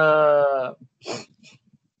equivalent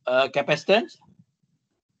capacitance?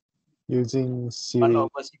 Using 1 series.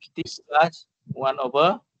 over 60 plus 1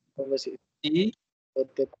 over Over C. C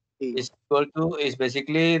is equal to, is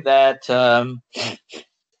basically that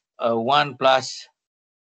 1 plus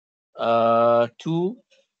 2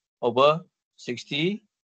 over 60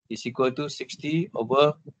 is equal to 60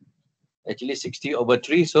 over, actually 60 over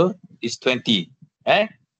 3, so it's 20. Eh?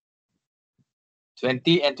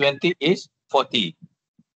 20 and 20 is 40.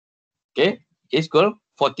 Okay, it's equal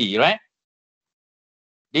 40, right?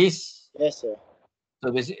 This, Yes, sir.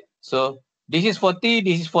 so this is 40,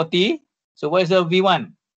 this is 40. So what is the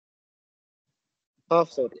V1?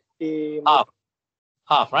 Half, sir. Half.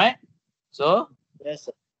 Half, right? So Yes,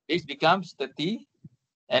 sir. this becomes 30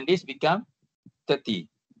 and this becomes 30.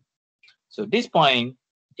 So this point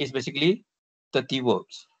is basically 30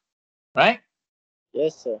 volts, right?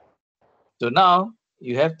 Yes, sir. So now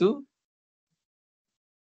you have to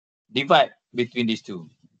divide between these two.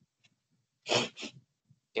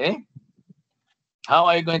 Okay. How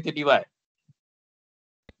are you going to divide?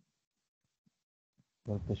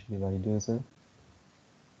 Voltage divider, sir.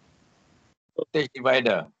 Voltage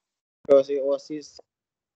divider. Because it was his.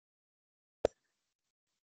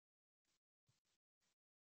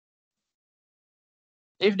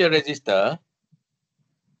 If the resistor,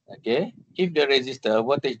 okay, if the resistor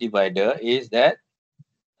voltage divider is that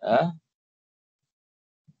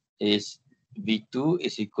is V2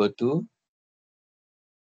 is equal to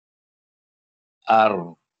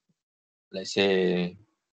R, let's say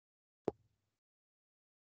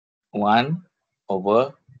 1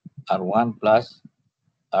 over R1 plus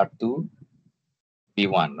R2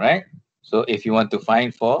 V1, right? So if you want to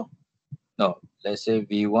find let's say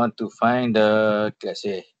we want to find let's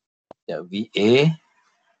say the VA,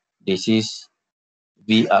 this is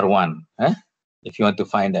VR1, if you want to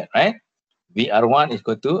find that, right? VR1 is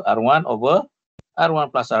equal to R1 over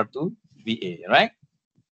R1 plus R2 VA, right?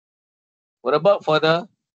 What about for the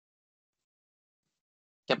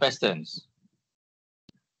capacitance?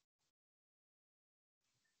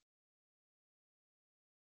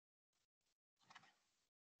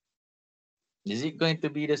 Is it going to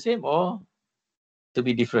be the same or to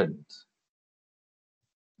be different?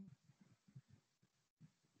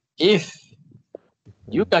 If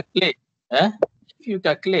you calculate, the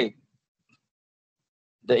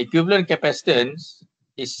equivalent capacitance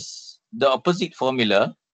is the opposite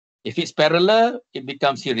formula. If it's parallel, it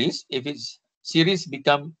becomes series. If it's series,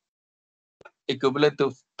 become equivalent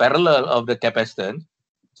to parallel of the capacitance.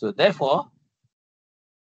 So therefore,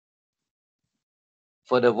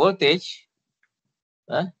 for the voltage,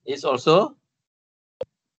 it's also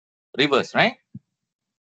reverse, right?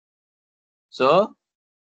 So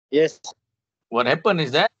Yes. what happened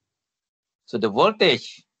is that, so the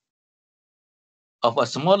voltage of a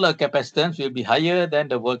smaller capacitance will be higher than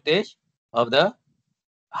the voltage of the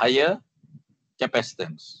higher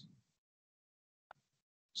capacitance.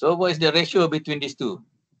 So what is the ratio between these two?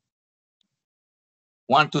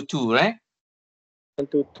 1 to 2, right? 1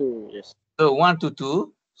 to 2, yes. So 1 to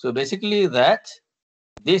 2. So basically that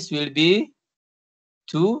this will be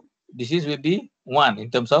 2, this will be 1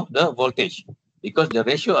 in terms of the voltage, because the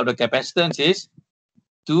ratio of the capacitance is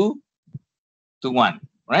 2 to 1,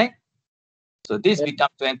 right? So this become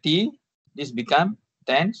 20, this become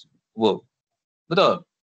 10 volt. Betul?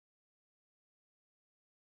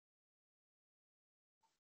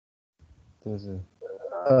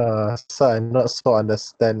 So I not so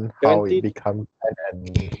understand how 20. it become 10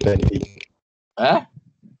 and 20. Huh?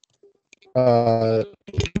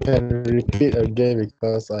 Can repeat again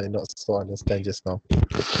because I not so understand just now.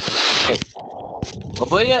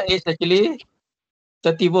 Over here is actually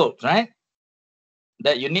 30 volts, right?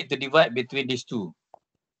 That you need to divide between these two,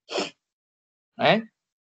 right?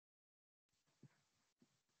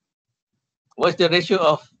 What's the ratio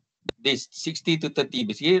of this 60 to 30?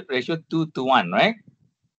 Basically, ratio 2 to 1, right?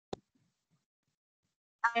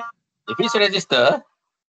 If it's a resistor,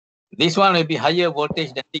 this one will be higher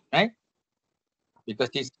voltage than this, right? Because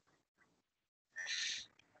this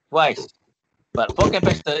twice. But for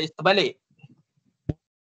capacitor, it's terbalik.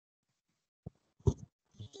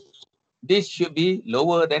 This should be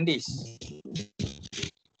lower than this.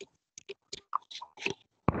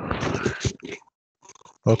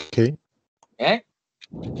 Okay. Okay?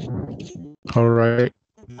 All right.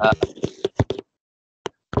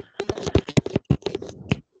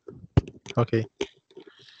 Okay.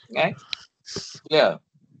 Okay? Yeah.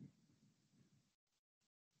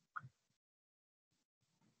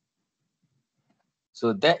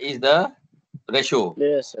 So that is the ratio,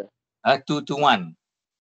 Yes, sir. 2 to 1.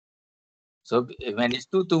 So when it's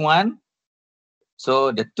 2 to 1,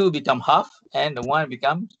 so the 2 become half and the 1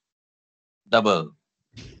 becomes double,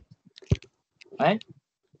 right?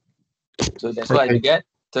 So that's why you get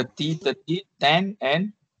 30, 30, 10,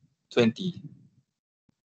 and 20.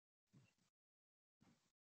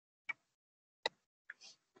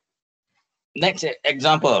 Next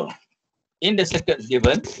example. in the circuit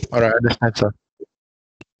given, All right, understand, sir.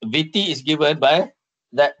 Vt is given by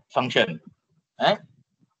that function, right?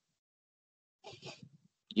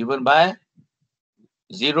 Given by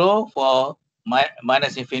 0 for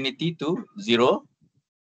minus infinity to 0,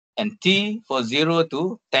 and t for 0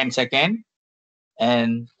 to 10 second,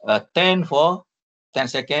 and 10 for 10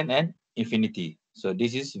 second and infinity. So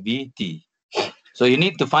this is Vt. So you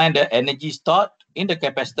need to find the energy stored in the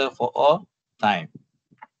capacitor for all time.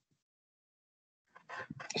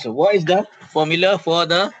 So what is the formula for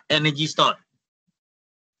the energy stored?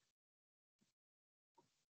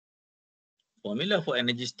 Formula for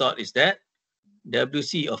energy stored is that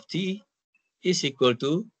Wc of t is equal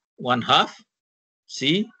to 1/2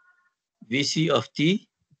 C Vc of t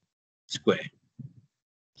square.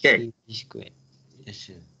 Okay. C squared. Yes,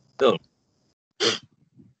 sir.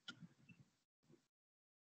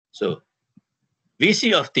 So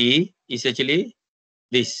Vc of t is actually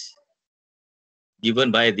this,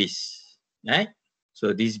 given by this, right?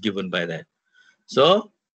 So this is given by that.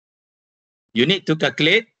 So you need to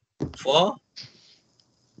calculate for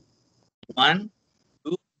 1,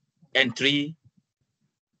 2, and 3.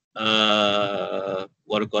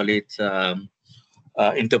 What do you call it?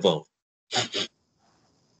 Interval,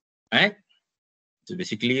 right? So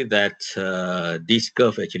basically that this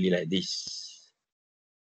curve actually like this,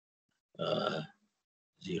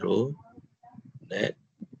 0, that,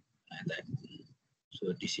 and that.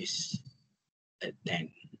 So this is at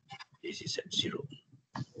 10. This is at 0.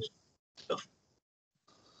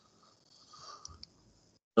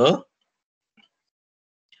 So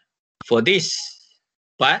for this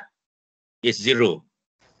part is 0.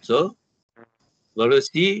 So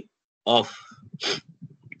velocity of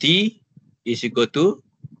t is equal to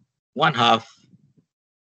 1/2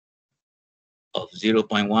 of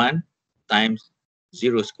 0.1 times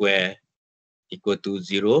 0 square equal to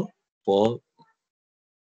 0 for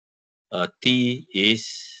t is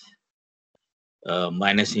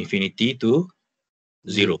minus infinity to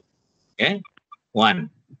 0. Okay, 1.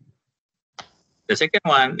 The second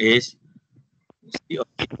one is c of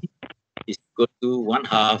t is equal to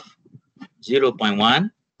 1/2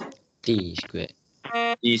 0.1 T squared.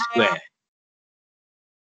 t square.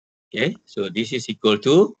 Okay, so this is equal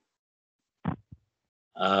to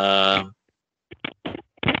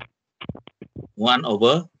 1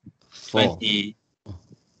 over 4. 20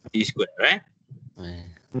 t square, right? Eh,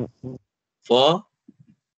 For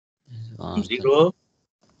ah, 0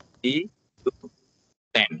 t to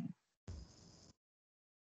 10.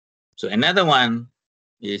 So another one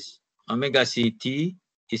is omega ct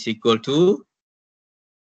is equal to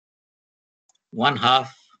 1/2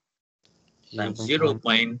 times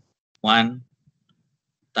 0.1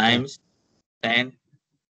 times 10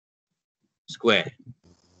 square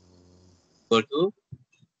equal to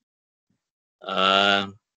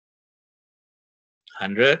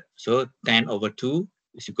 100. So 10 over 2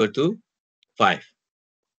 is equal to 5.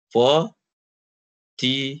 For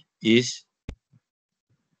t is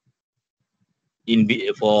in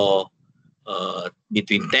for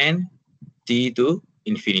between 10 t to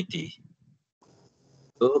infinity.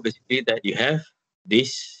 So basically that you have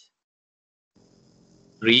this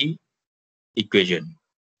 3 equation.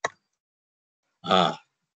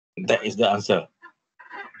 That is the answer.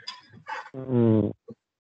 0,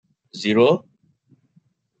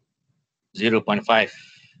 0.5,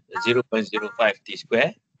 0.05 t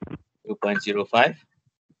square, 0.05,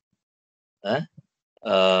 10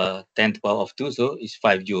 to the power of 2, so it's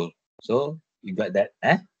 5 joule. So you got that,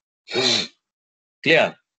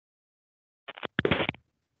 Clear?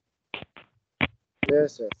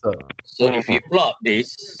 Yes, sir. So if you plot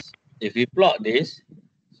this,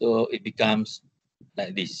 so it becomes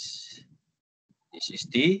like this. This is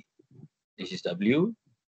T, this is W,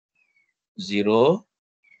 0,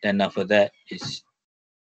 then after that is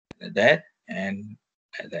that, and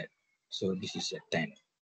that. So this is a 10.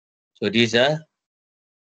 So these are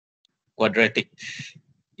quadratic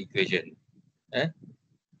equation,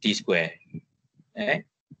 T square.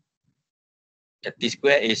 The T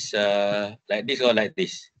square is like this or like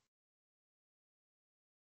this.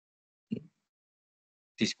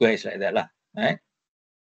 T square is like that lah, right?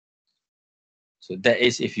 So that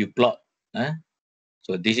is if you plot.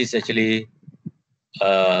 So this is actually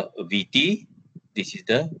Vt. This is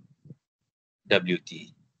the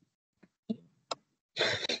Wt.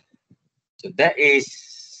 So that is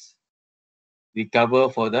we cover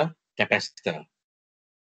for the capacitor.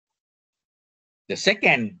 The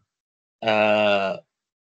second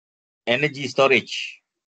energy storage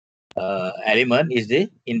element is the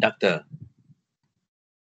inductor.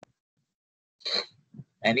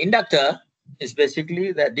 An inductor is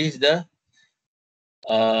basically that this is the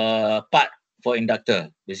part for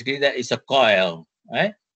inductor. Basically, that is a coil,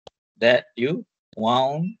 right? That you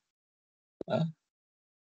wound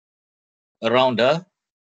around the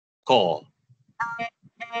core.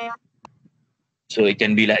 So it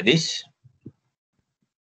can be like this.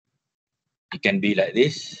 It can be like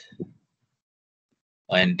this.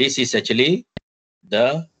 And this is actually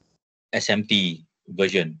the SMT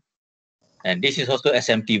version. And this is also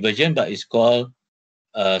SMT version, but it's called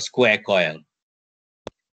square coil.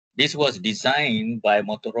 This was designed by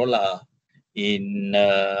Motorola in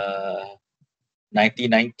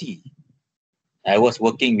 1990. I was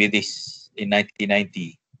working with this in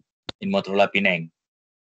 1990 in Motorola Penang,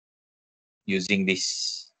 using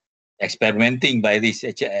this, experimenting by this.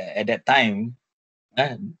 At that time,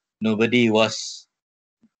 nobody was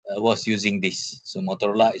using this. So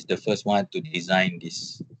Motorola is the first one to design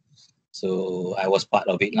this. So I was part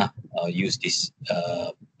of it lah. Use this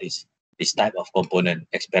this type of component,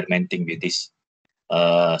 experimenting with this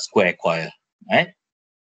square coil, right?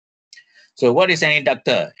 So what is an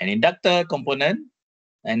inductor? An inductor component,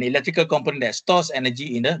 an electrical component that stores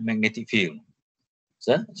energy in the magnetic field.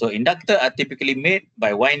 So inductors are typically made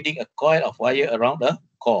by winding a coil of wire around a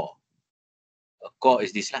core. A core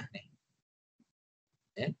is this lah,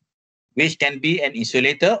 which can be an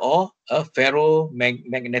insulator or a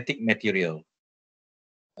ferromagnetic material.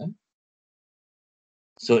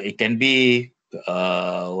 So it can be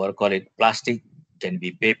what I call it, plastic, can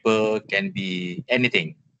be paper, can be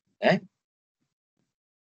anything.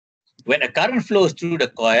 When a current flows through the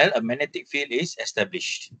coil, a magnetic field is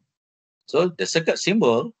established. So the circuit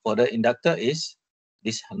symbol for the inductor is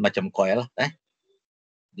this macam coil.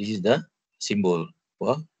 This is the symbol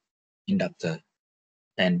for inductor.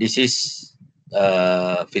 And this is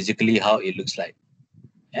physically how it looks like.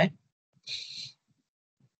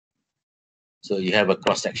 So you have a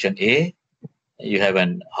cross section A, you have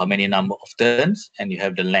how many number of turns, and you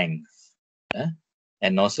have the length.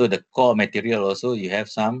 And also the core material also, you have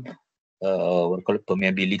some what we call it,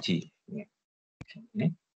 permeability.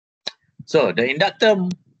 So the inductor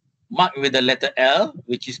marked with the letter L,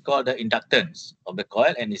 which is called the inductance of the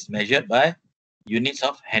coil, and is measured by units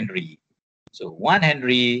of Henry. So 1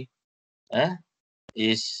 Henry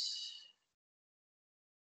is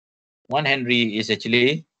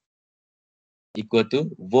actually equal to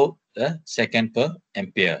volt second per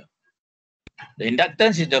ampere. The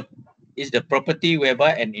inductance is the property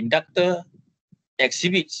whereby an inductor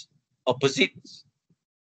exhibits opposition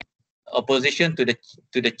to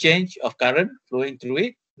the change of current flowing through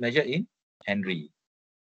it, measured in Henry.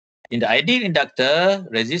 In the ideal inductor,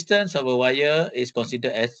 resistance of a wire is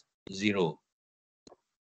considered as 0,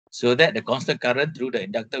 so that the constant current through the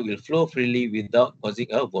inductor will flow freely without causing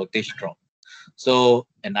a voltage drop. So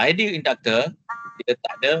an ideal inductor, dia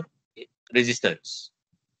tak ada resistance.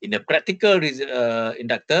 In a practical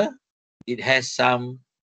inductor, it has some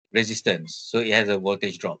resistance, so it has a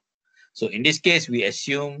voltage drop. So in this case, we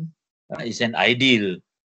assume it's an ideal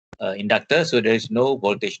inductor, so there is no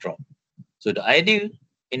voltage drop. So the ideal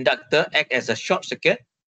inductor acts as a short circuit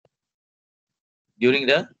during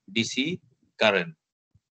the DC current.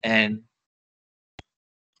 And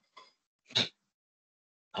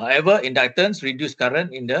however, inductance reduce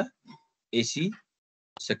current in the AC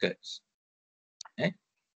circuits.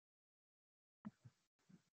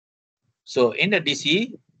 So in the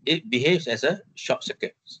DC, it behaves as a short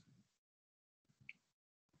circuit.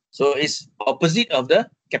 So it's opposite of the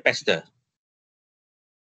capacitor.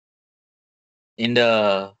 And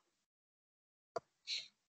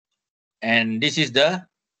this is the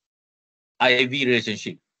IV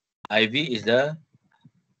relationship. IV is the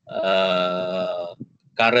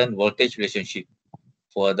current voltage relationship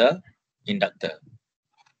for the inductor.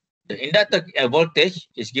 The inductor voltage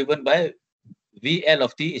is given by VL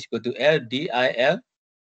of t is equal to L DIL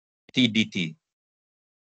T dt.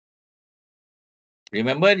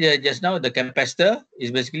 Remember just now the capacitor is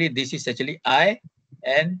basically, this is actually I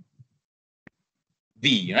and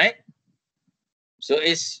V, right? So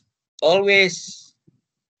it's always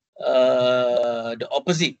the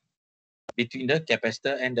opposite between the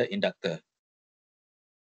capacitor and the inductor.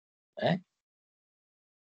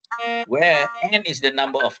 Where N is the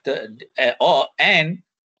number of or N,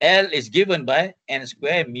 L is given by N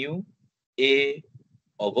square mu A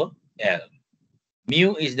over L.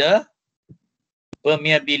 Mu is the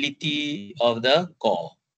permeability of the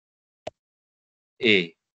core.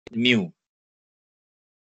 A, mu.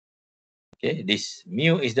 Okay, this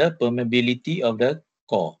mu is the permeability of the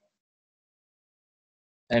core.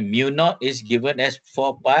 And mu naught is given as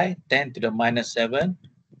 4 pi 10 to the minus 7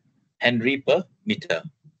 Henry per meter.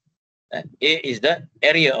 And A is the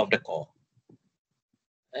area of the core.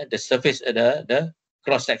 the surface, the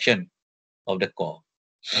cross section of the core.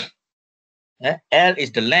 L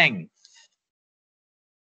is the length.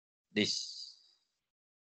 This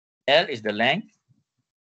L is the length.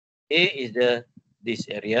 A is this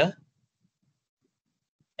area,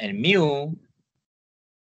 and mu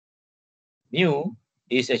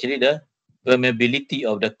is actually the permeability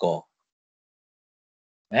of the core.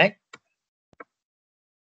 Right?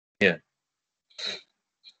 Here.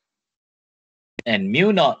 And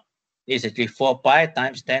mu naught is actually 4 pi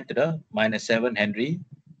times 10 to the minus 7 Henry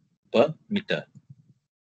per meter.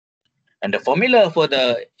 And the formula for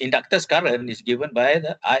the inductor's current is given by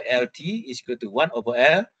the ILT is equal to 1 over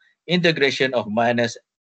L integration of minus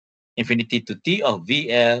infinity to T of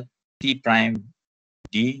VL T prime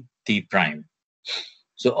D T prime.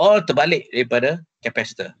 So all terbalik daripada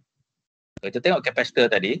capacitor. Kalau kita tengok capacitor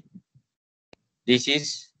tadi, this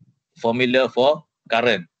is formula for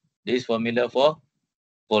current. This is formula for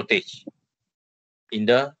voltage in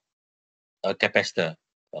the capacitor.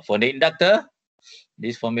 But for the inductor,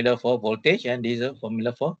 this formula for voltage and this is a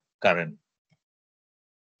formula for current.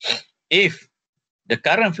 If the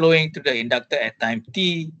current flowing through the inductor at time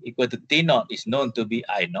t equal to t naught is known to be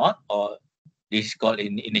I naught, or this is called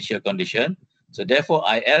in initial condition. So therefore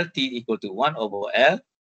ILT equal to 1 over L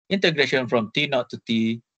integration from t naught to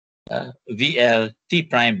t VL t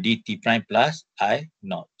prime dt prime plus I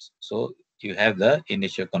naught. So you have the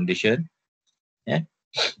initial condition, yeah,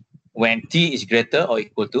 when t is greater or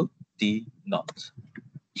equal to t naught.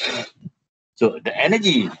 So the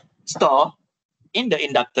energy stored in the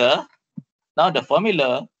inductor, now the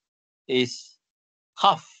formula is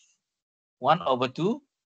half 1 over 2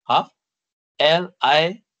 half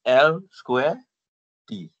LIL square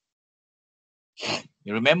T.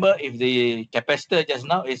 You remember if the capacitor just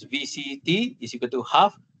now is VCT is equal to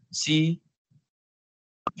half C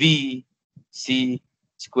VC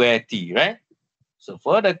square T, right? So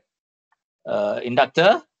for the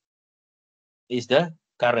inductor is the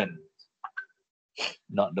current,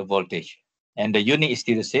 not the voltage. And the unit is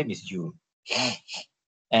still the same, is Joule.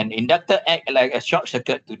 And inductor act like a short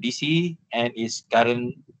circuit to DC and its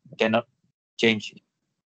current cannot change.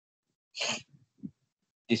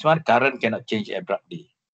 This one current cannot change abruptly.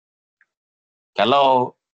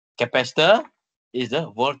 Kalau capacitor is the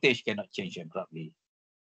voltage cannot change abruptly.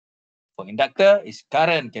 For inductor is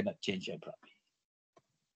current cannot change abruptly.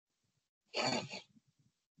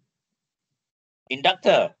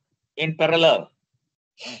 Inductor in parallel.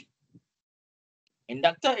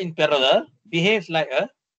 Inductor in parallel behaves like a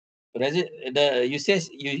you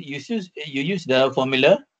use the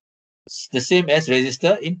formula the same as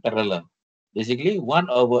resistor in parallel. Basically 1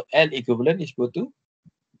 over L equivalent is equal to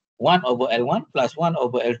 1 over L1 plus 1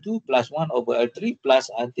 over L2 plus 1 over L3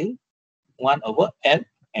 plus until 1 over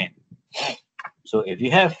Ln. So if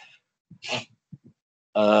you have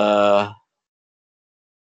a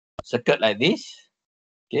circuit like this,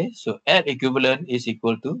 okay, so L equivalent is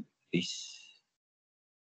equal to this.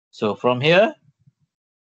 So from here,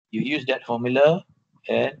 you use that formula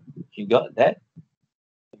and you got that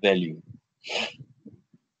value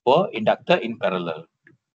for inductor in parallel.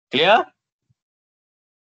 Clear?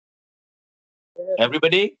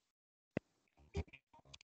 Everybody?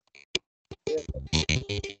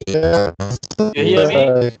 Yeah. You hear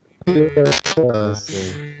me? Yes.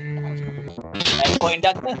 And for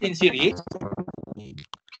inductors in series,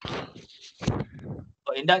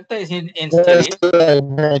 for inductor is in Yes, series, sir.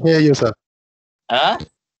 I hear you, sir. huh?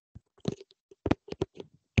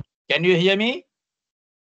 Can you hear me?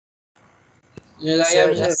 Yes,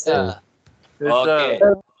 sir. Okay.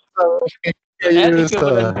 So Hear L you,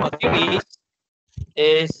 equivalent sir. for series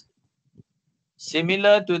is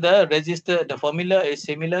similar to the resistor. The formula is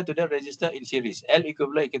similar to the resistor in series. L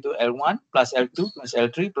equivalent equal to L1 plus L2 plus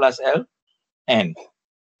L3 plus Ln,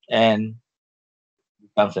 and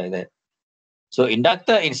comes like that. So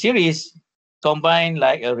inductor in series combine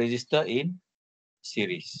like a resistor in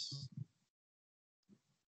series.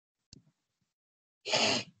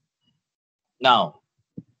 Now,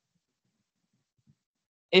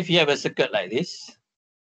 if you have a circuit like this,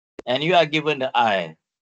 and you are given the I,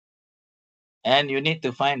 and you need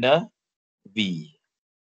to find the V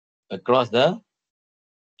across the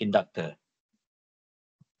inductor.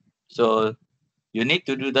 So you need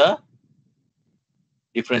to do the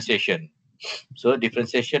differentiation. So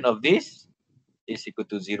differentiation of this is equal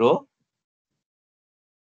to 0.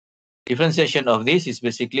 Differentiation of this is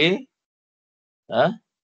basically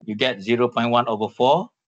you get 0.1 over 4,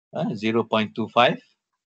 0.25.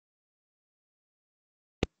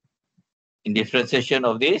 In differentiation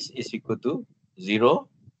of this is equal to 0.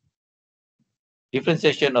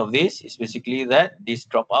 differentiation of this is basically that this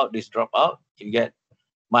drop out, you get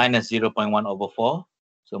minus 0.1 over 4,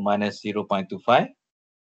 so minus 0.25,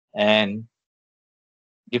 and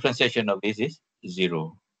differentiation of this is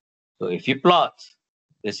 0. So if you plot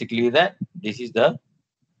basically that, this is the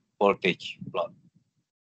voltage plot.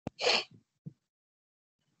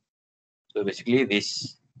 So basically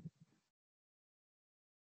this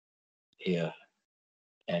here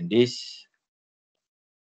and this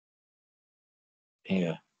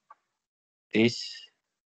here, this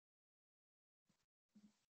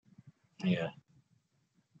here,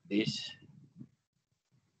 this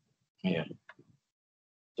here.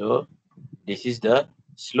 So this is the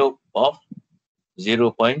slope of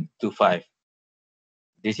 0.25.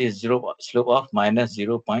 This is slope of minus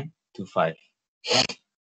 0.25.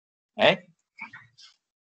 Right?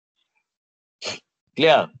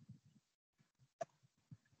 Clear?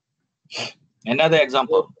 Another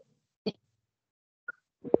example.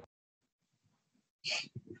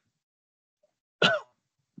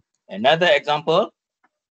 Another example.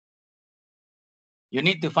 You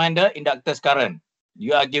need to find the inductor's current.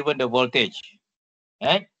 You are given the voltage,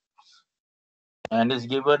 right? And it's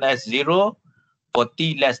given as 0 for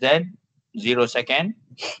t less than 0 second,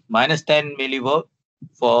 minus 10 millivolt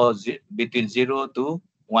for between 0 to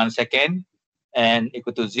 1 second, and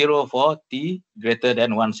equal to 0 for t greater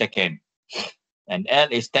than 1 second. And L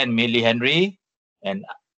is 10 millihenry, and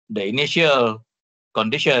the initial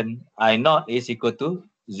condition I naught is equal to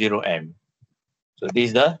 0 M. So this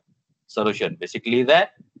is the solution. Basically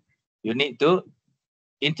that you need to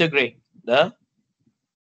integrate the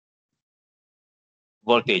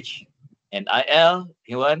voltage, and IL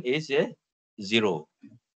one is 0.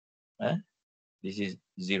 This is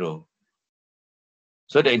 0.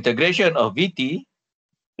 So the integration of VT,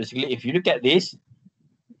 basically if you look at this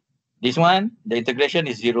one, the integration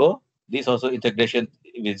is 0. This also integration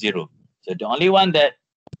with 0. So the only one that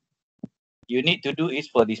you need to do is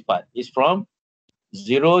for this part, is from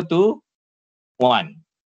 0 to 1.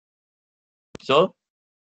 So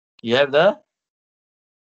you have the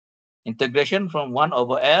integration from 1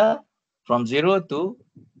 over L from 0 to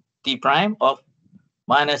t prime of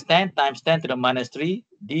minus 10 times 10 to the minus 3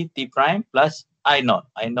 dt prime plus I naught.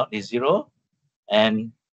 I naught is 0,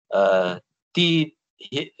 and t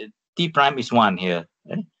prime is 1 here.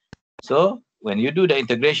 Okay? So when you do the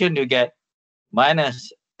integration, you get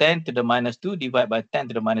minus 10 to the minus 2 divided by 10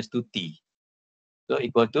 to the minus 2t. So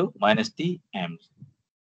equal to minus t amps.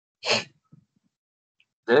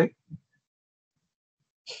 Okay?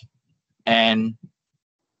 And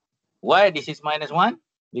why this is minus 1?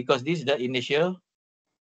 Because this is the initial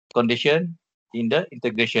condition in the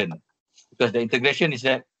integration. Because the integration is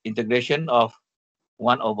the integration of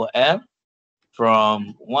 1 over L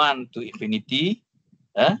from 1 to infinity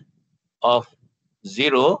of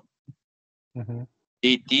 0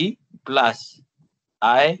 dt plus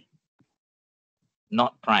I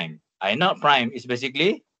naught prime. I naught prime is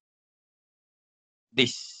basically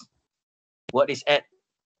this. What is at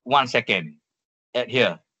 1 second at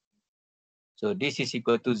here? So this is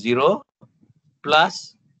equal to 0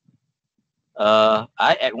 plus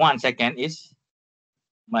I at 1 second is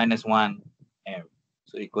minus 1 M.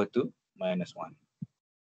 So equal to minus 1.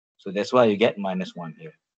 So that's why you get minus 1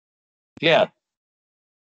 here. Clear?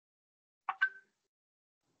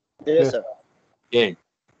 Yes, sir. Okay.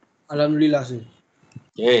 Alhamdulillah, sir.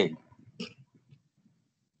 Okay.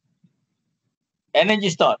 Energy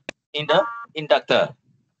stored in the inductor.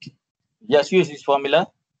 Just use this formula.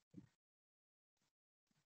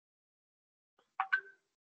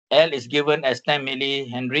 L is given as 10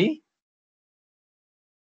 millihenry.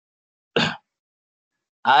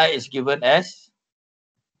 I is given as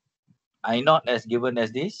I naught as given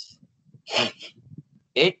as this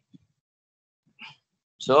 8.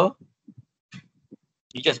 So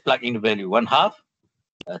you just plug in the value 1/2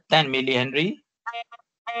 10 millihenry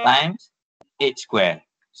times 8 square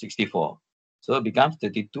 64. So it becomes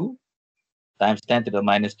 32 times 10 to the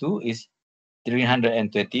minus 2 is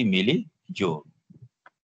 320 millijoule.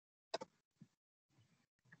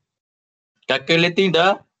 Calculating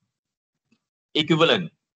the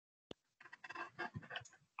equivalent.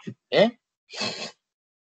 L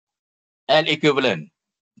equivalent.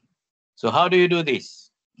 So how do you do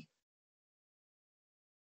this?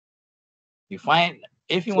 You find,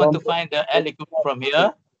 if you want to find the L equivalent from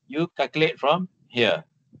here, you calculate from here.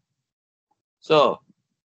 So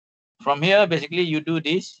from here, basically you do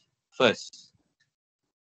this first.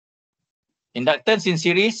 Inductance in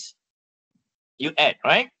series, you add,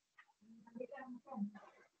 right?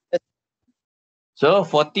 So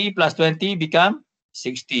 40 plus 20 become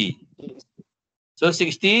 60. So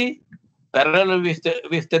 60 Parallel with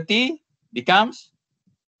 30 becomes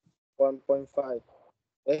 1.5.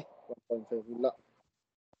 1.5 pula.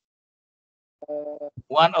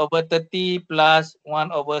 1 over 30 plus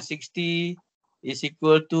 1 over 60 is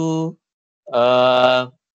equal to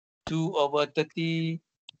 2 over 30,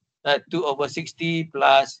 2 over 60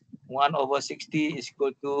 plus 1 over 60 is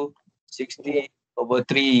equal to 60 over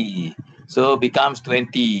 3. So becomes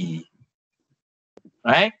 20,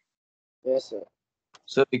 right? Yes, sir.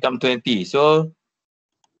 So become 20. So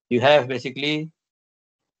you have basically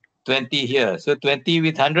 20 here. So 20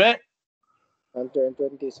 with 100,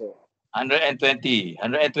 120, sir. 120.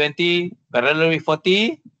 120 parallel with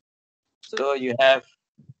 40. So you have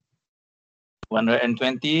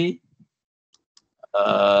 120.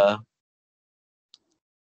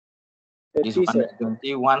 This 30, sir.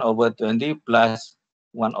 120, 1 over 20 plus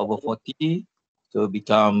 1 over 40. So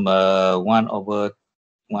become 1 over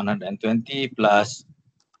 120 plus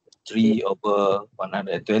 3 over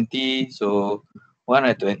 120. So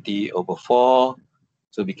 120 over 4.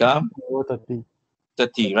 So become Oh, 30.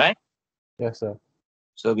 30, right? Yes, sir.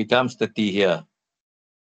 So becomes 30 here.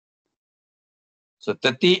 So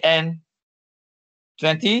 30 and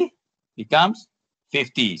 20 becomes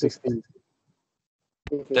 50. 60.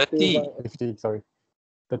 30, 50, sorry.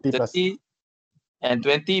 30 plus 30 and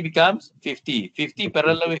 20 becomes 50. 50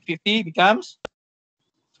 parallel with 50 becomes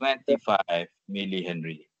 25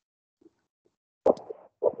 millihenry.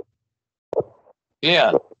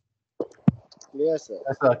 Clear? Yes, sir.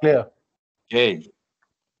 Yes, sir. Clear. Okay.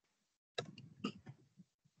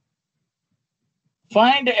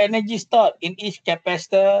 Find the energy stored in each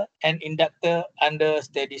capacitor and inductor under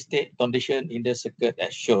steady state condition in the circuit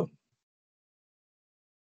as shown.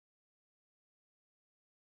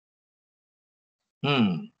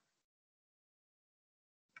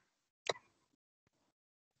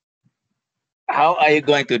 How are you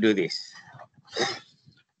going to do this?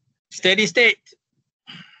 Steady state.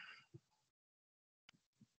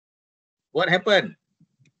 What happened?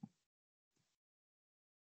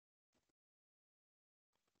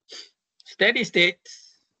 Steady state.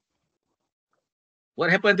 What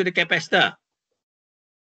happened to the capacitor?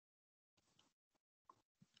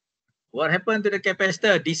 What happened to the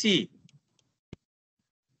capacitor DC?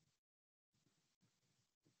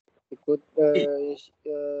 Ikut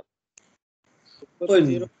Open.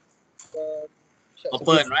 zero.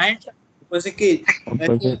 Open, right? Open sikit.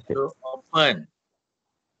 So open.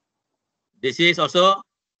 This is also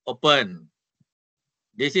open.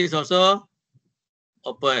 This is also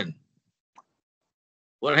open.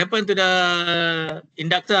 What happened to the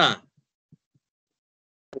inductor?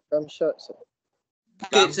 Become short, sir.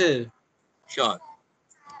 Sikit, sir. Short.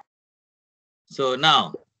 So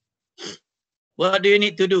now, what do you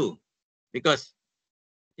need to do? Because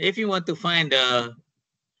if you want to find the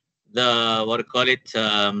what do you call it,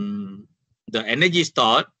 the energy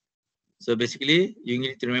stored, so basically you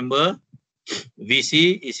need to remember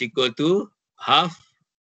VC is equal to half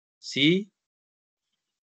C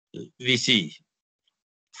VC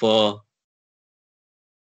for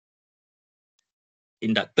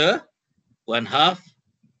inductor, 1/2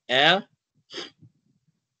 L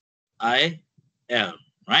I L,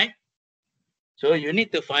 right? So you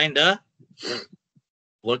need to find the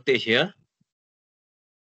voltage here.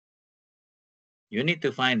 You need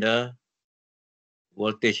to find the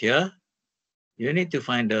voltage here. You need to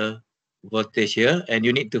find the voltage here, and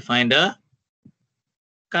you need to find the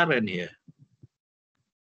current here.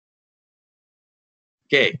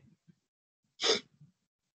 Okay.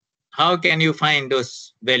 How can you find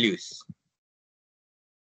those values?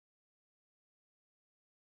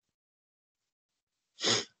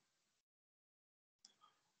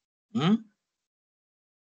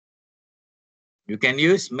 You can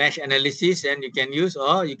use mesh analysis, and you can use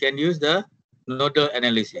the nodal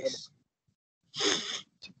analysis.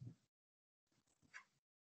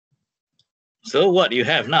 So what you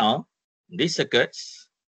have now, these circuits,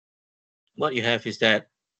 what you have is that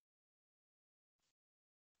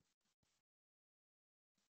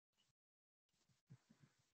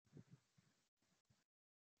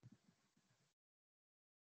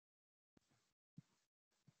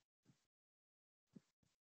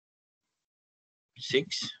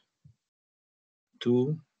six,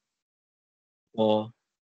 2, 4,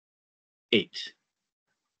 8,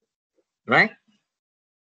 right?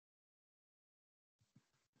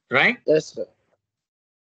 Right? Yes, sir.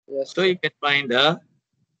 Yes. So you can find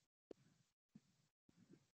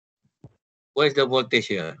what is the voltage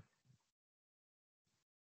here?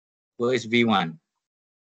 What is V1?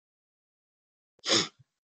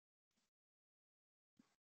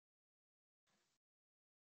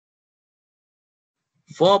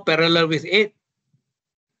 4 parallel with 8.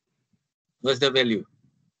 What's the value?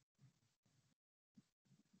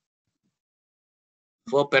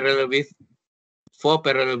 4 parallel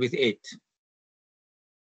with 8.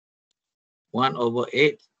 1 over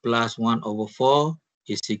 8 plus 1 over 4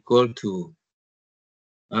 is equal to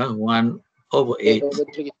 1 over 8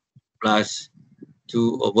 8/3. plus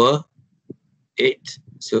 2 over 8.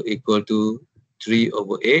 So equal to 3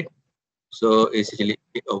 over 8. So it's actually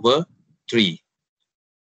 8 over 3.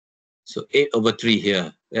 So 8 over 3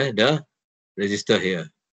 here, the resistor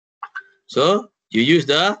here. So you use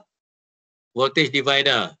the voltage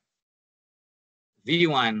divider.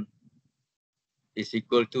 V1 is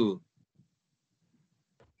equal to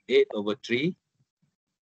 8 over 3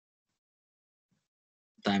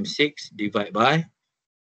 times 6 divided by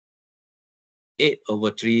 8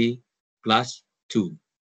 over 3 plus 2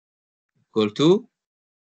 equal to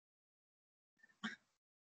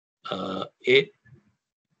 8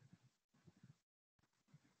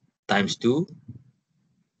 times 2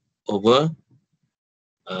 over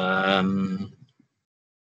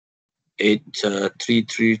 8, 3,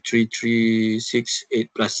 3, 3, 3, 6,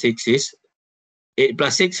 8 plus 6 is 8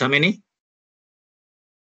 plus 6, how many?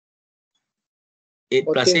 8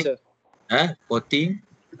 plus 14, 6, sir. 14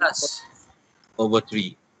 Plus. over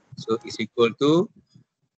 3. So it's equal to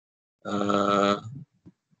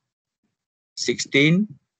 16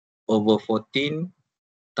 over 14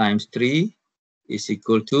 times 3 is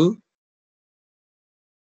equal to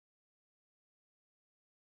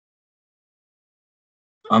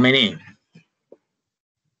how many?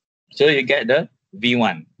 So you get the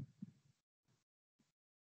V1.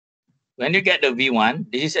 When you get the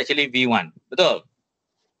V1, this is actually V1. Betul?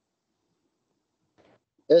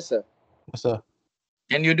 Yes, sir. Yes, sir.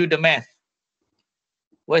 Then you do the math.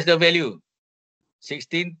 What's the value?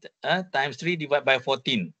 16 times 3 divided by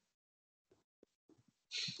 14.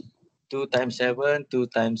 2 times 7, 2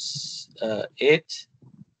 times 8,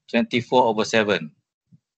 24 over 7.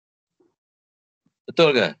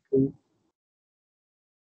 Betul ke?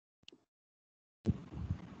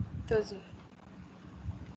 Betul, sir.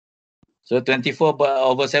 So 24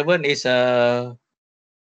 over 7 is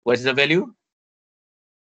what's the value?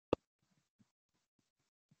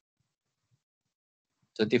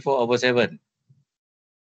 Twenty-four over 7.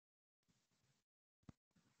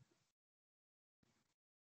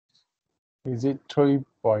 Is it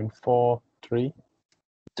 3.43?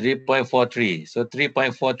 3.43. So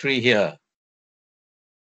 3.43 here.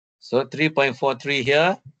 So 3.43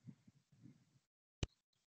 here.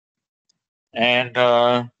 And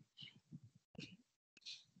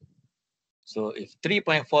so if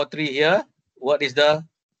 3.43 here, what is the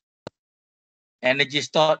energy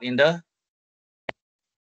stored in the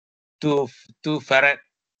 2 farad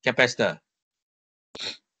capacitor?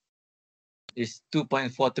 Is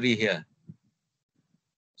 2.43 here.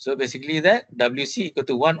 So basically that WC equal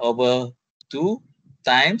to 1 over 2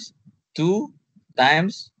 times 2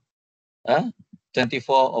 times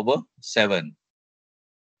 24 over 7.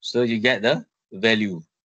 So you get the value.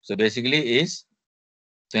 So basically is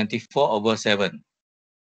 24 over 7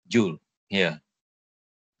 joule here.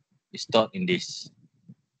 It's stored in this.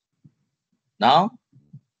 Now,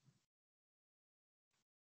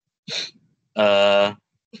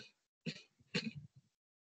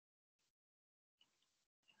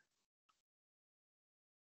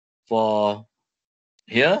 for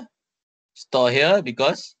here, store here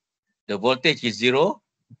because the voltage is 0.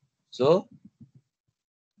 So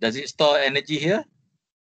does it store energy here?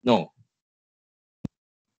 No.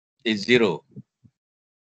 It's 0.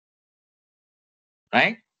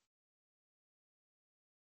 Right?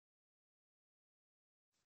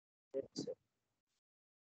 Yes, sir.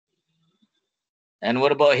 And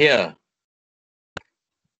what about here?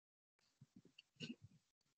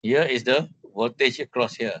 Here is the voltage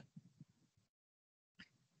across here.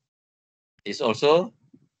 It's also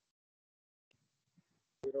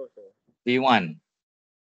 0, sir. V1.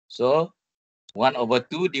 So 1 over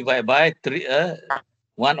 2 divided by 3,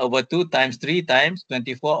 1 over 2 times 3 times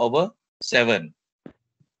 24 over 7.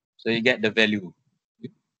 So you get the value. You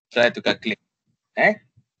try to calculate.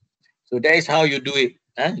 So that is how you do it.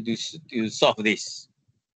 You solve this.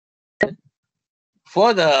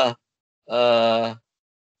 For the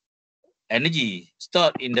energy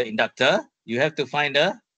stored in the inductor, you have to find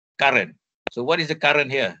the current. So what is the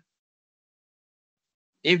current here?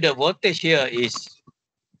 If the voltage here is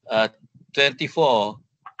 24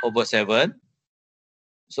 over 7,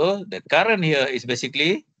 so the current here is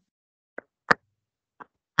basically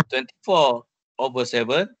 24 over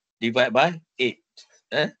 7 divided by 8.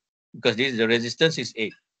 Because this the resistance is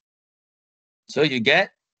 8. So you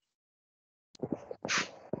get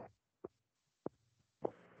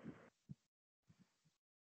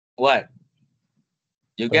what?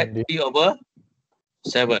 You get 20.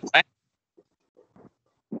 3/7, right?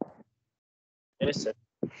 Yes, sir.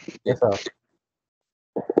 Yes, sir.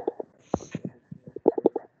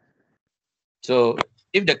 So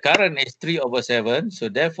if the current is 3/7, so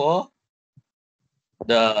therefore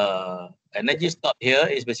the energy stored here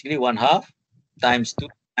is basically 1/2 times 2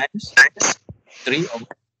 times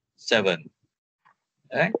 3/7.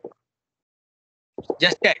 Right?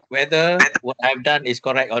 Just check whether what I've done is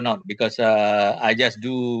correct or not, because I just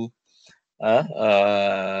do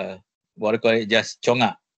what do you call it, just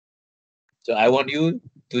chonga. So I want you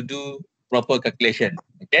to do proper calculation.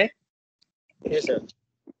 Okay? Yes, sir.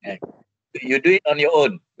 You do it on your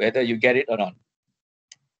own, whether you get it or not.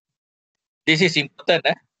 This is important,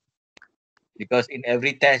 because in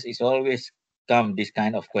every test it's always come this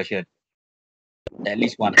kind of question. At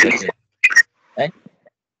least one question. Right?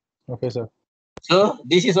 Okay, sir. So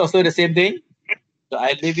this is also the same thing. So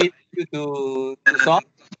I leave it you to solve.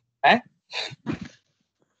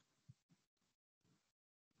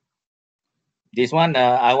 This one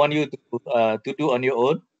I want you to do on your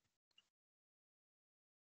own.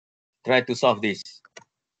 Try to solve this.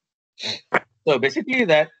 So basically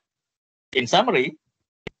that, in summary,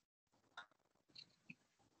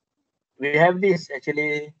 we have this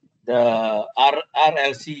actually the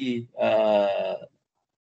RLC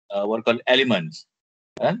what called elements.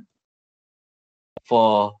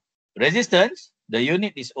 For resistance, the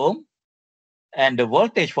unit is ohm, and the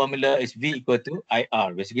voltage formula is V equal to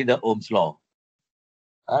IR, basically the Ohm's law.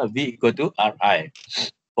 V equal to RI.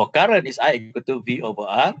 For current is I equal to V over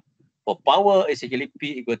R. For power is actually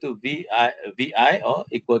P equal to VI or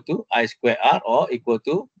equal to I square R or equal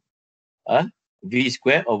to V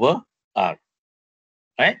square over R.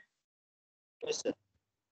 Right? Yes, sir.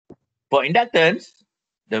 For inductance,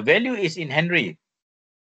 the value is in Henry.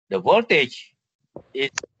 The voltage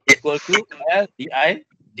is equal to L di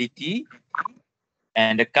dt,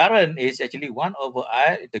 and the current is actually 1 over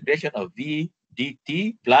I integration of V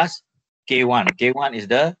dt plus K1. K1 is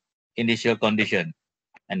the initial condition.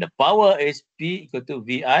 And the power is P equal to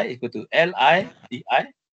VI equal to Li di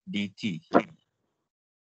dt.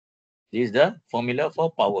 This is the formula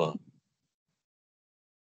for power.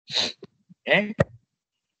 Okay.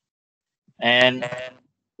 And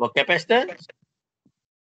for capacitance,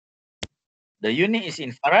 the unit is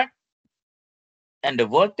in farad, and the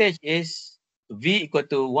voltage is V equal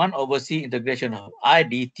to 1 over C integration of I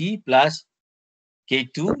dt plus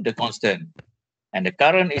K2, the constant. And the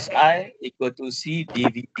current is I equal to C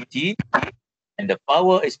dV dt, and the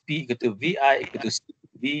power is P equal to VI equal to C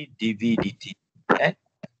V dV dt. Okay?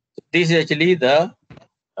 This is actually the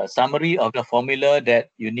summary of the formula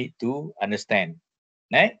that you need to understand.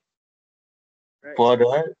 Right? Right, For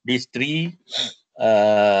sir. these three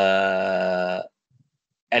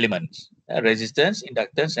elements, resistance,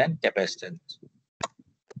 inductance, and capacitance.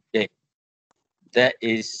 Okay, that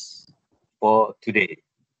is for today.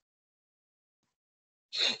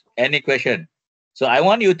 Any question? So I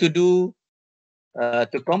want you to do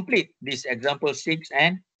to complete this example 6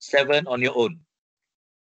 and 7 on your own,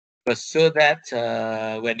 so that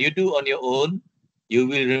when you do on your own, you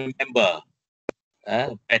will remember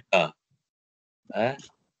better.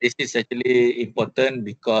 This is actually important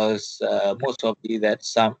because most of you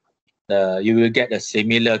you will get a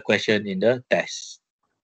similar question in the test.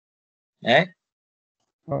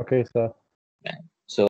 Okay, sir.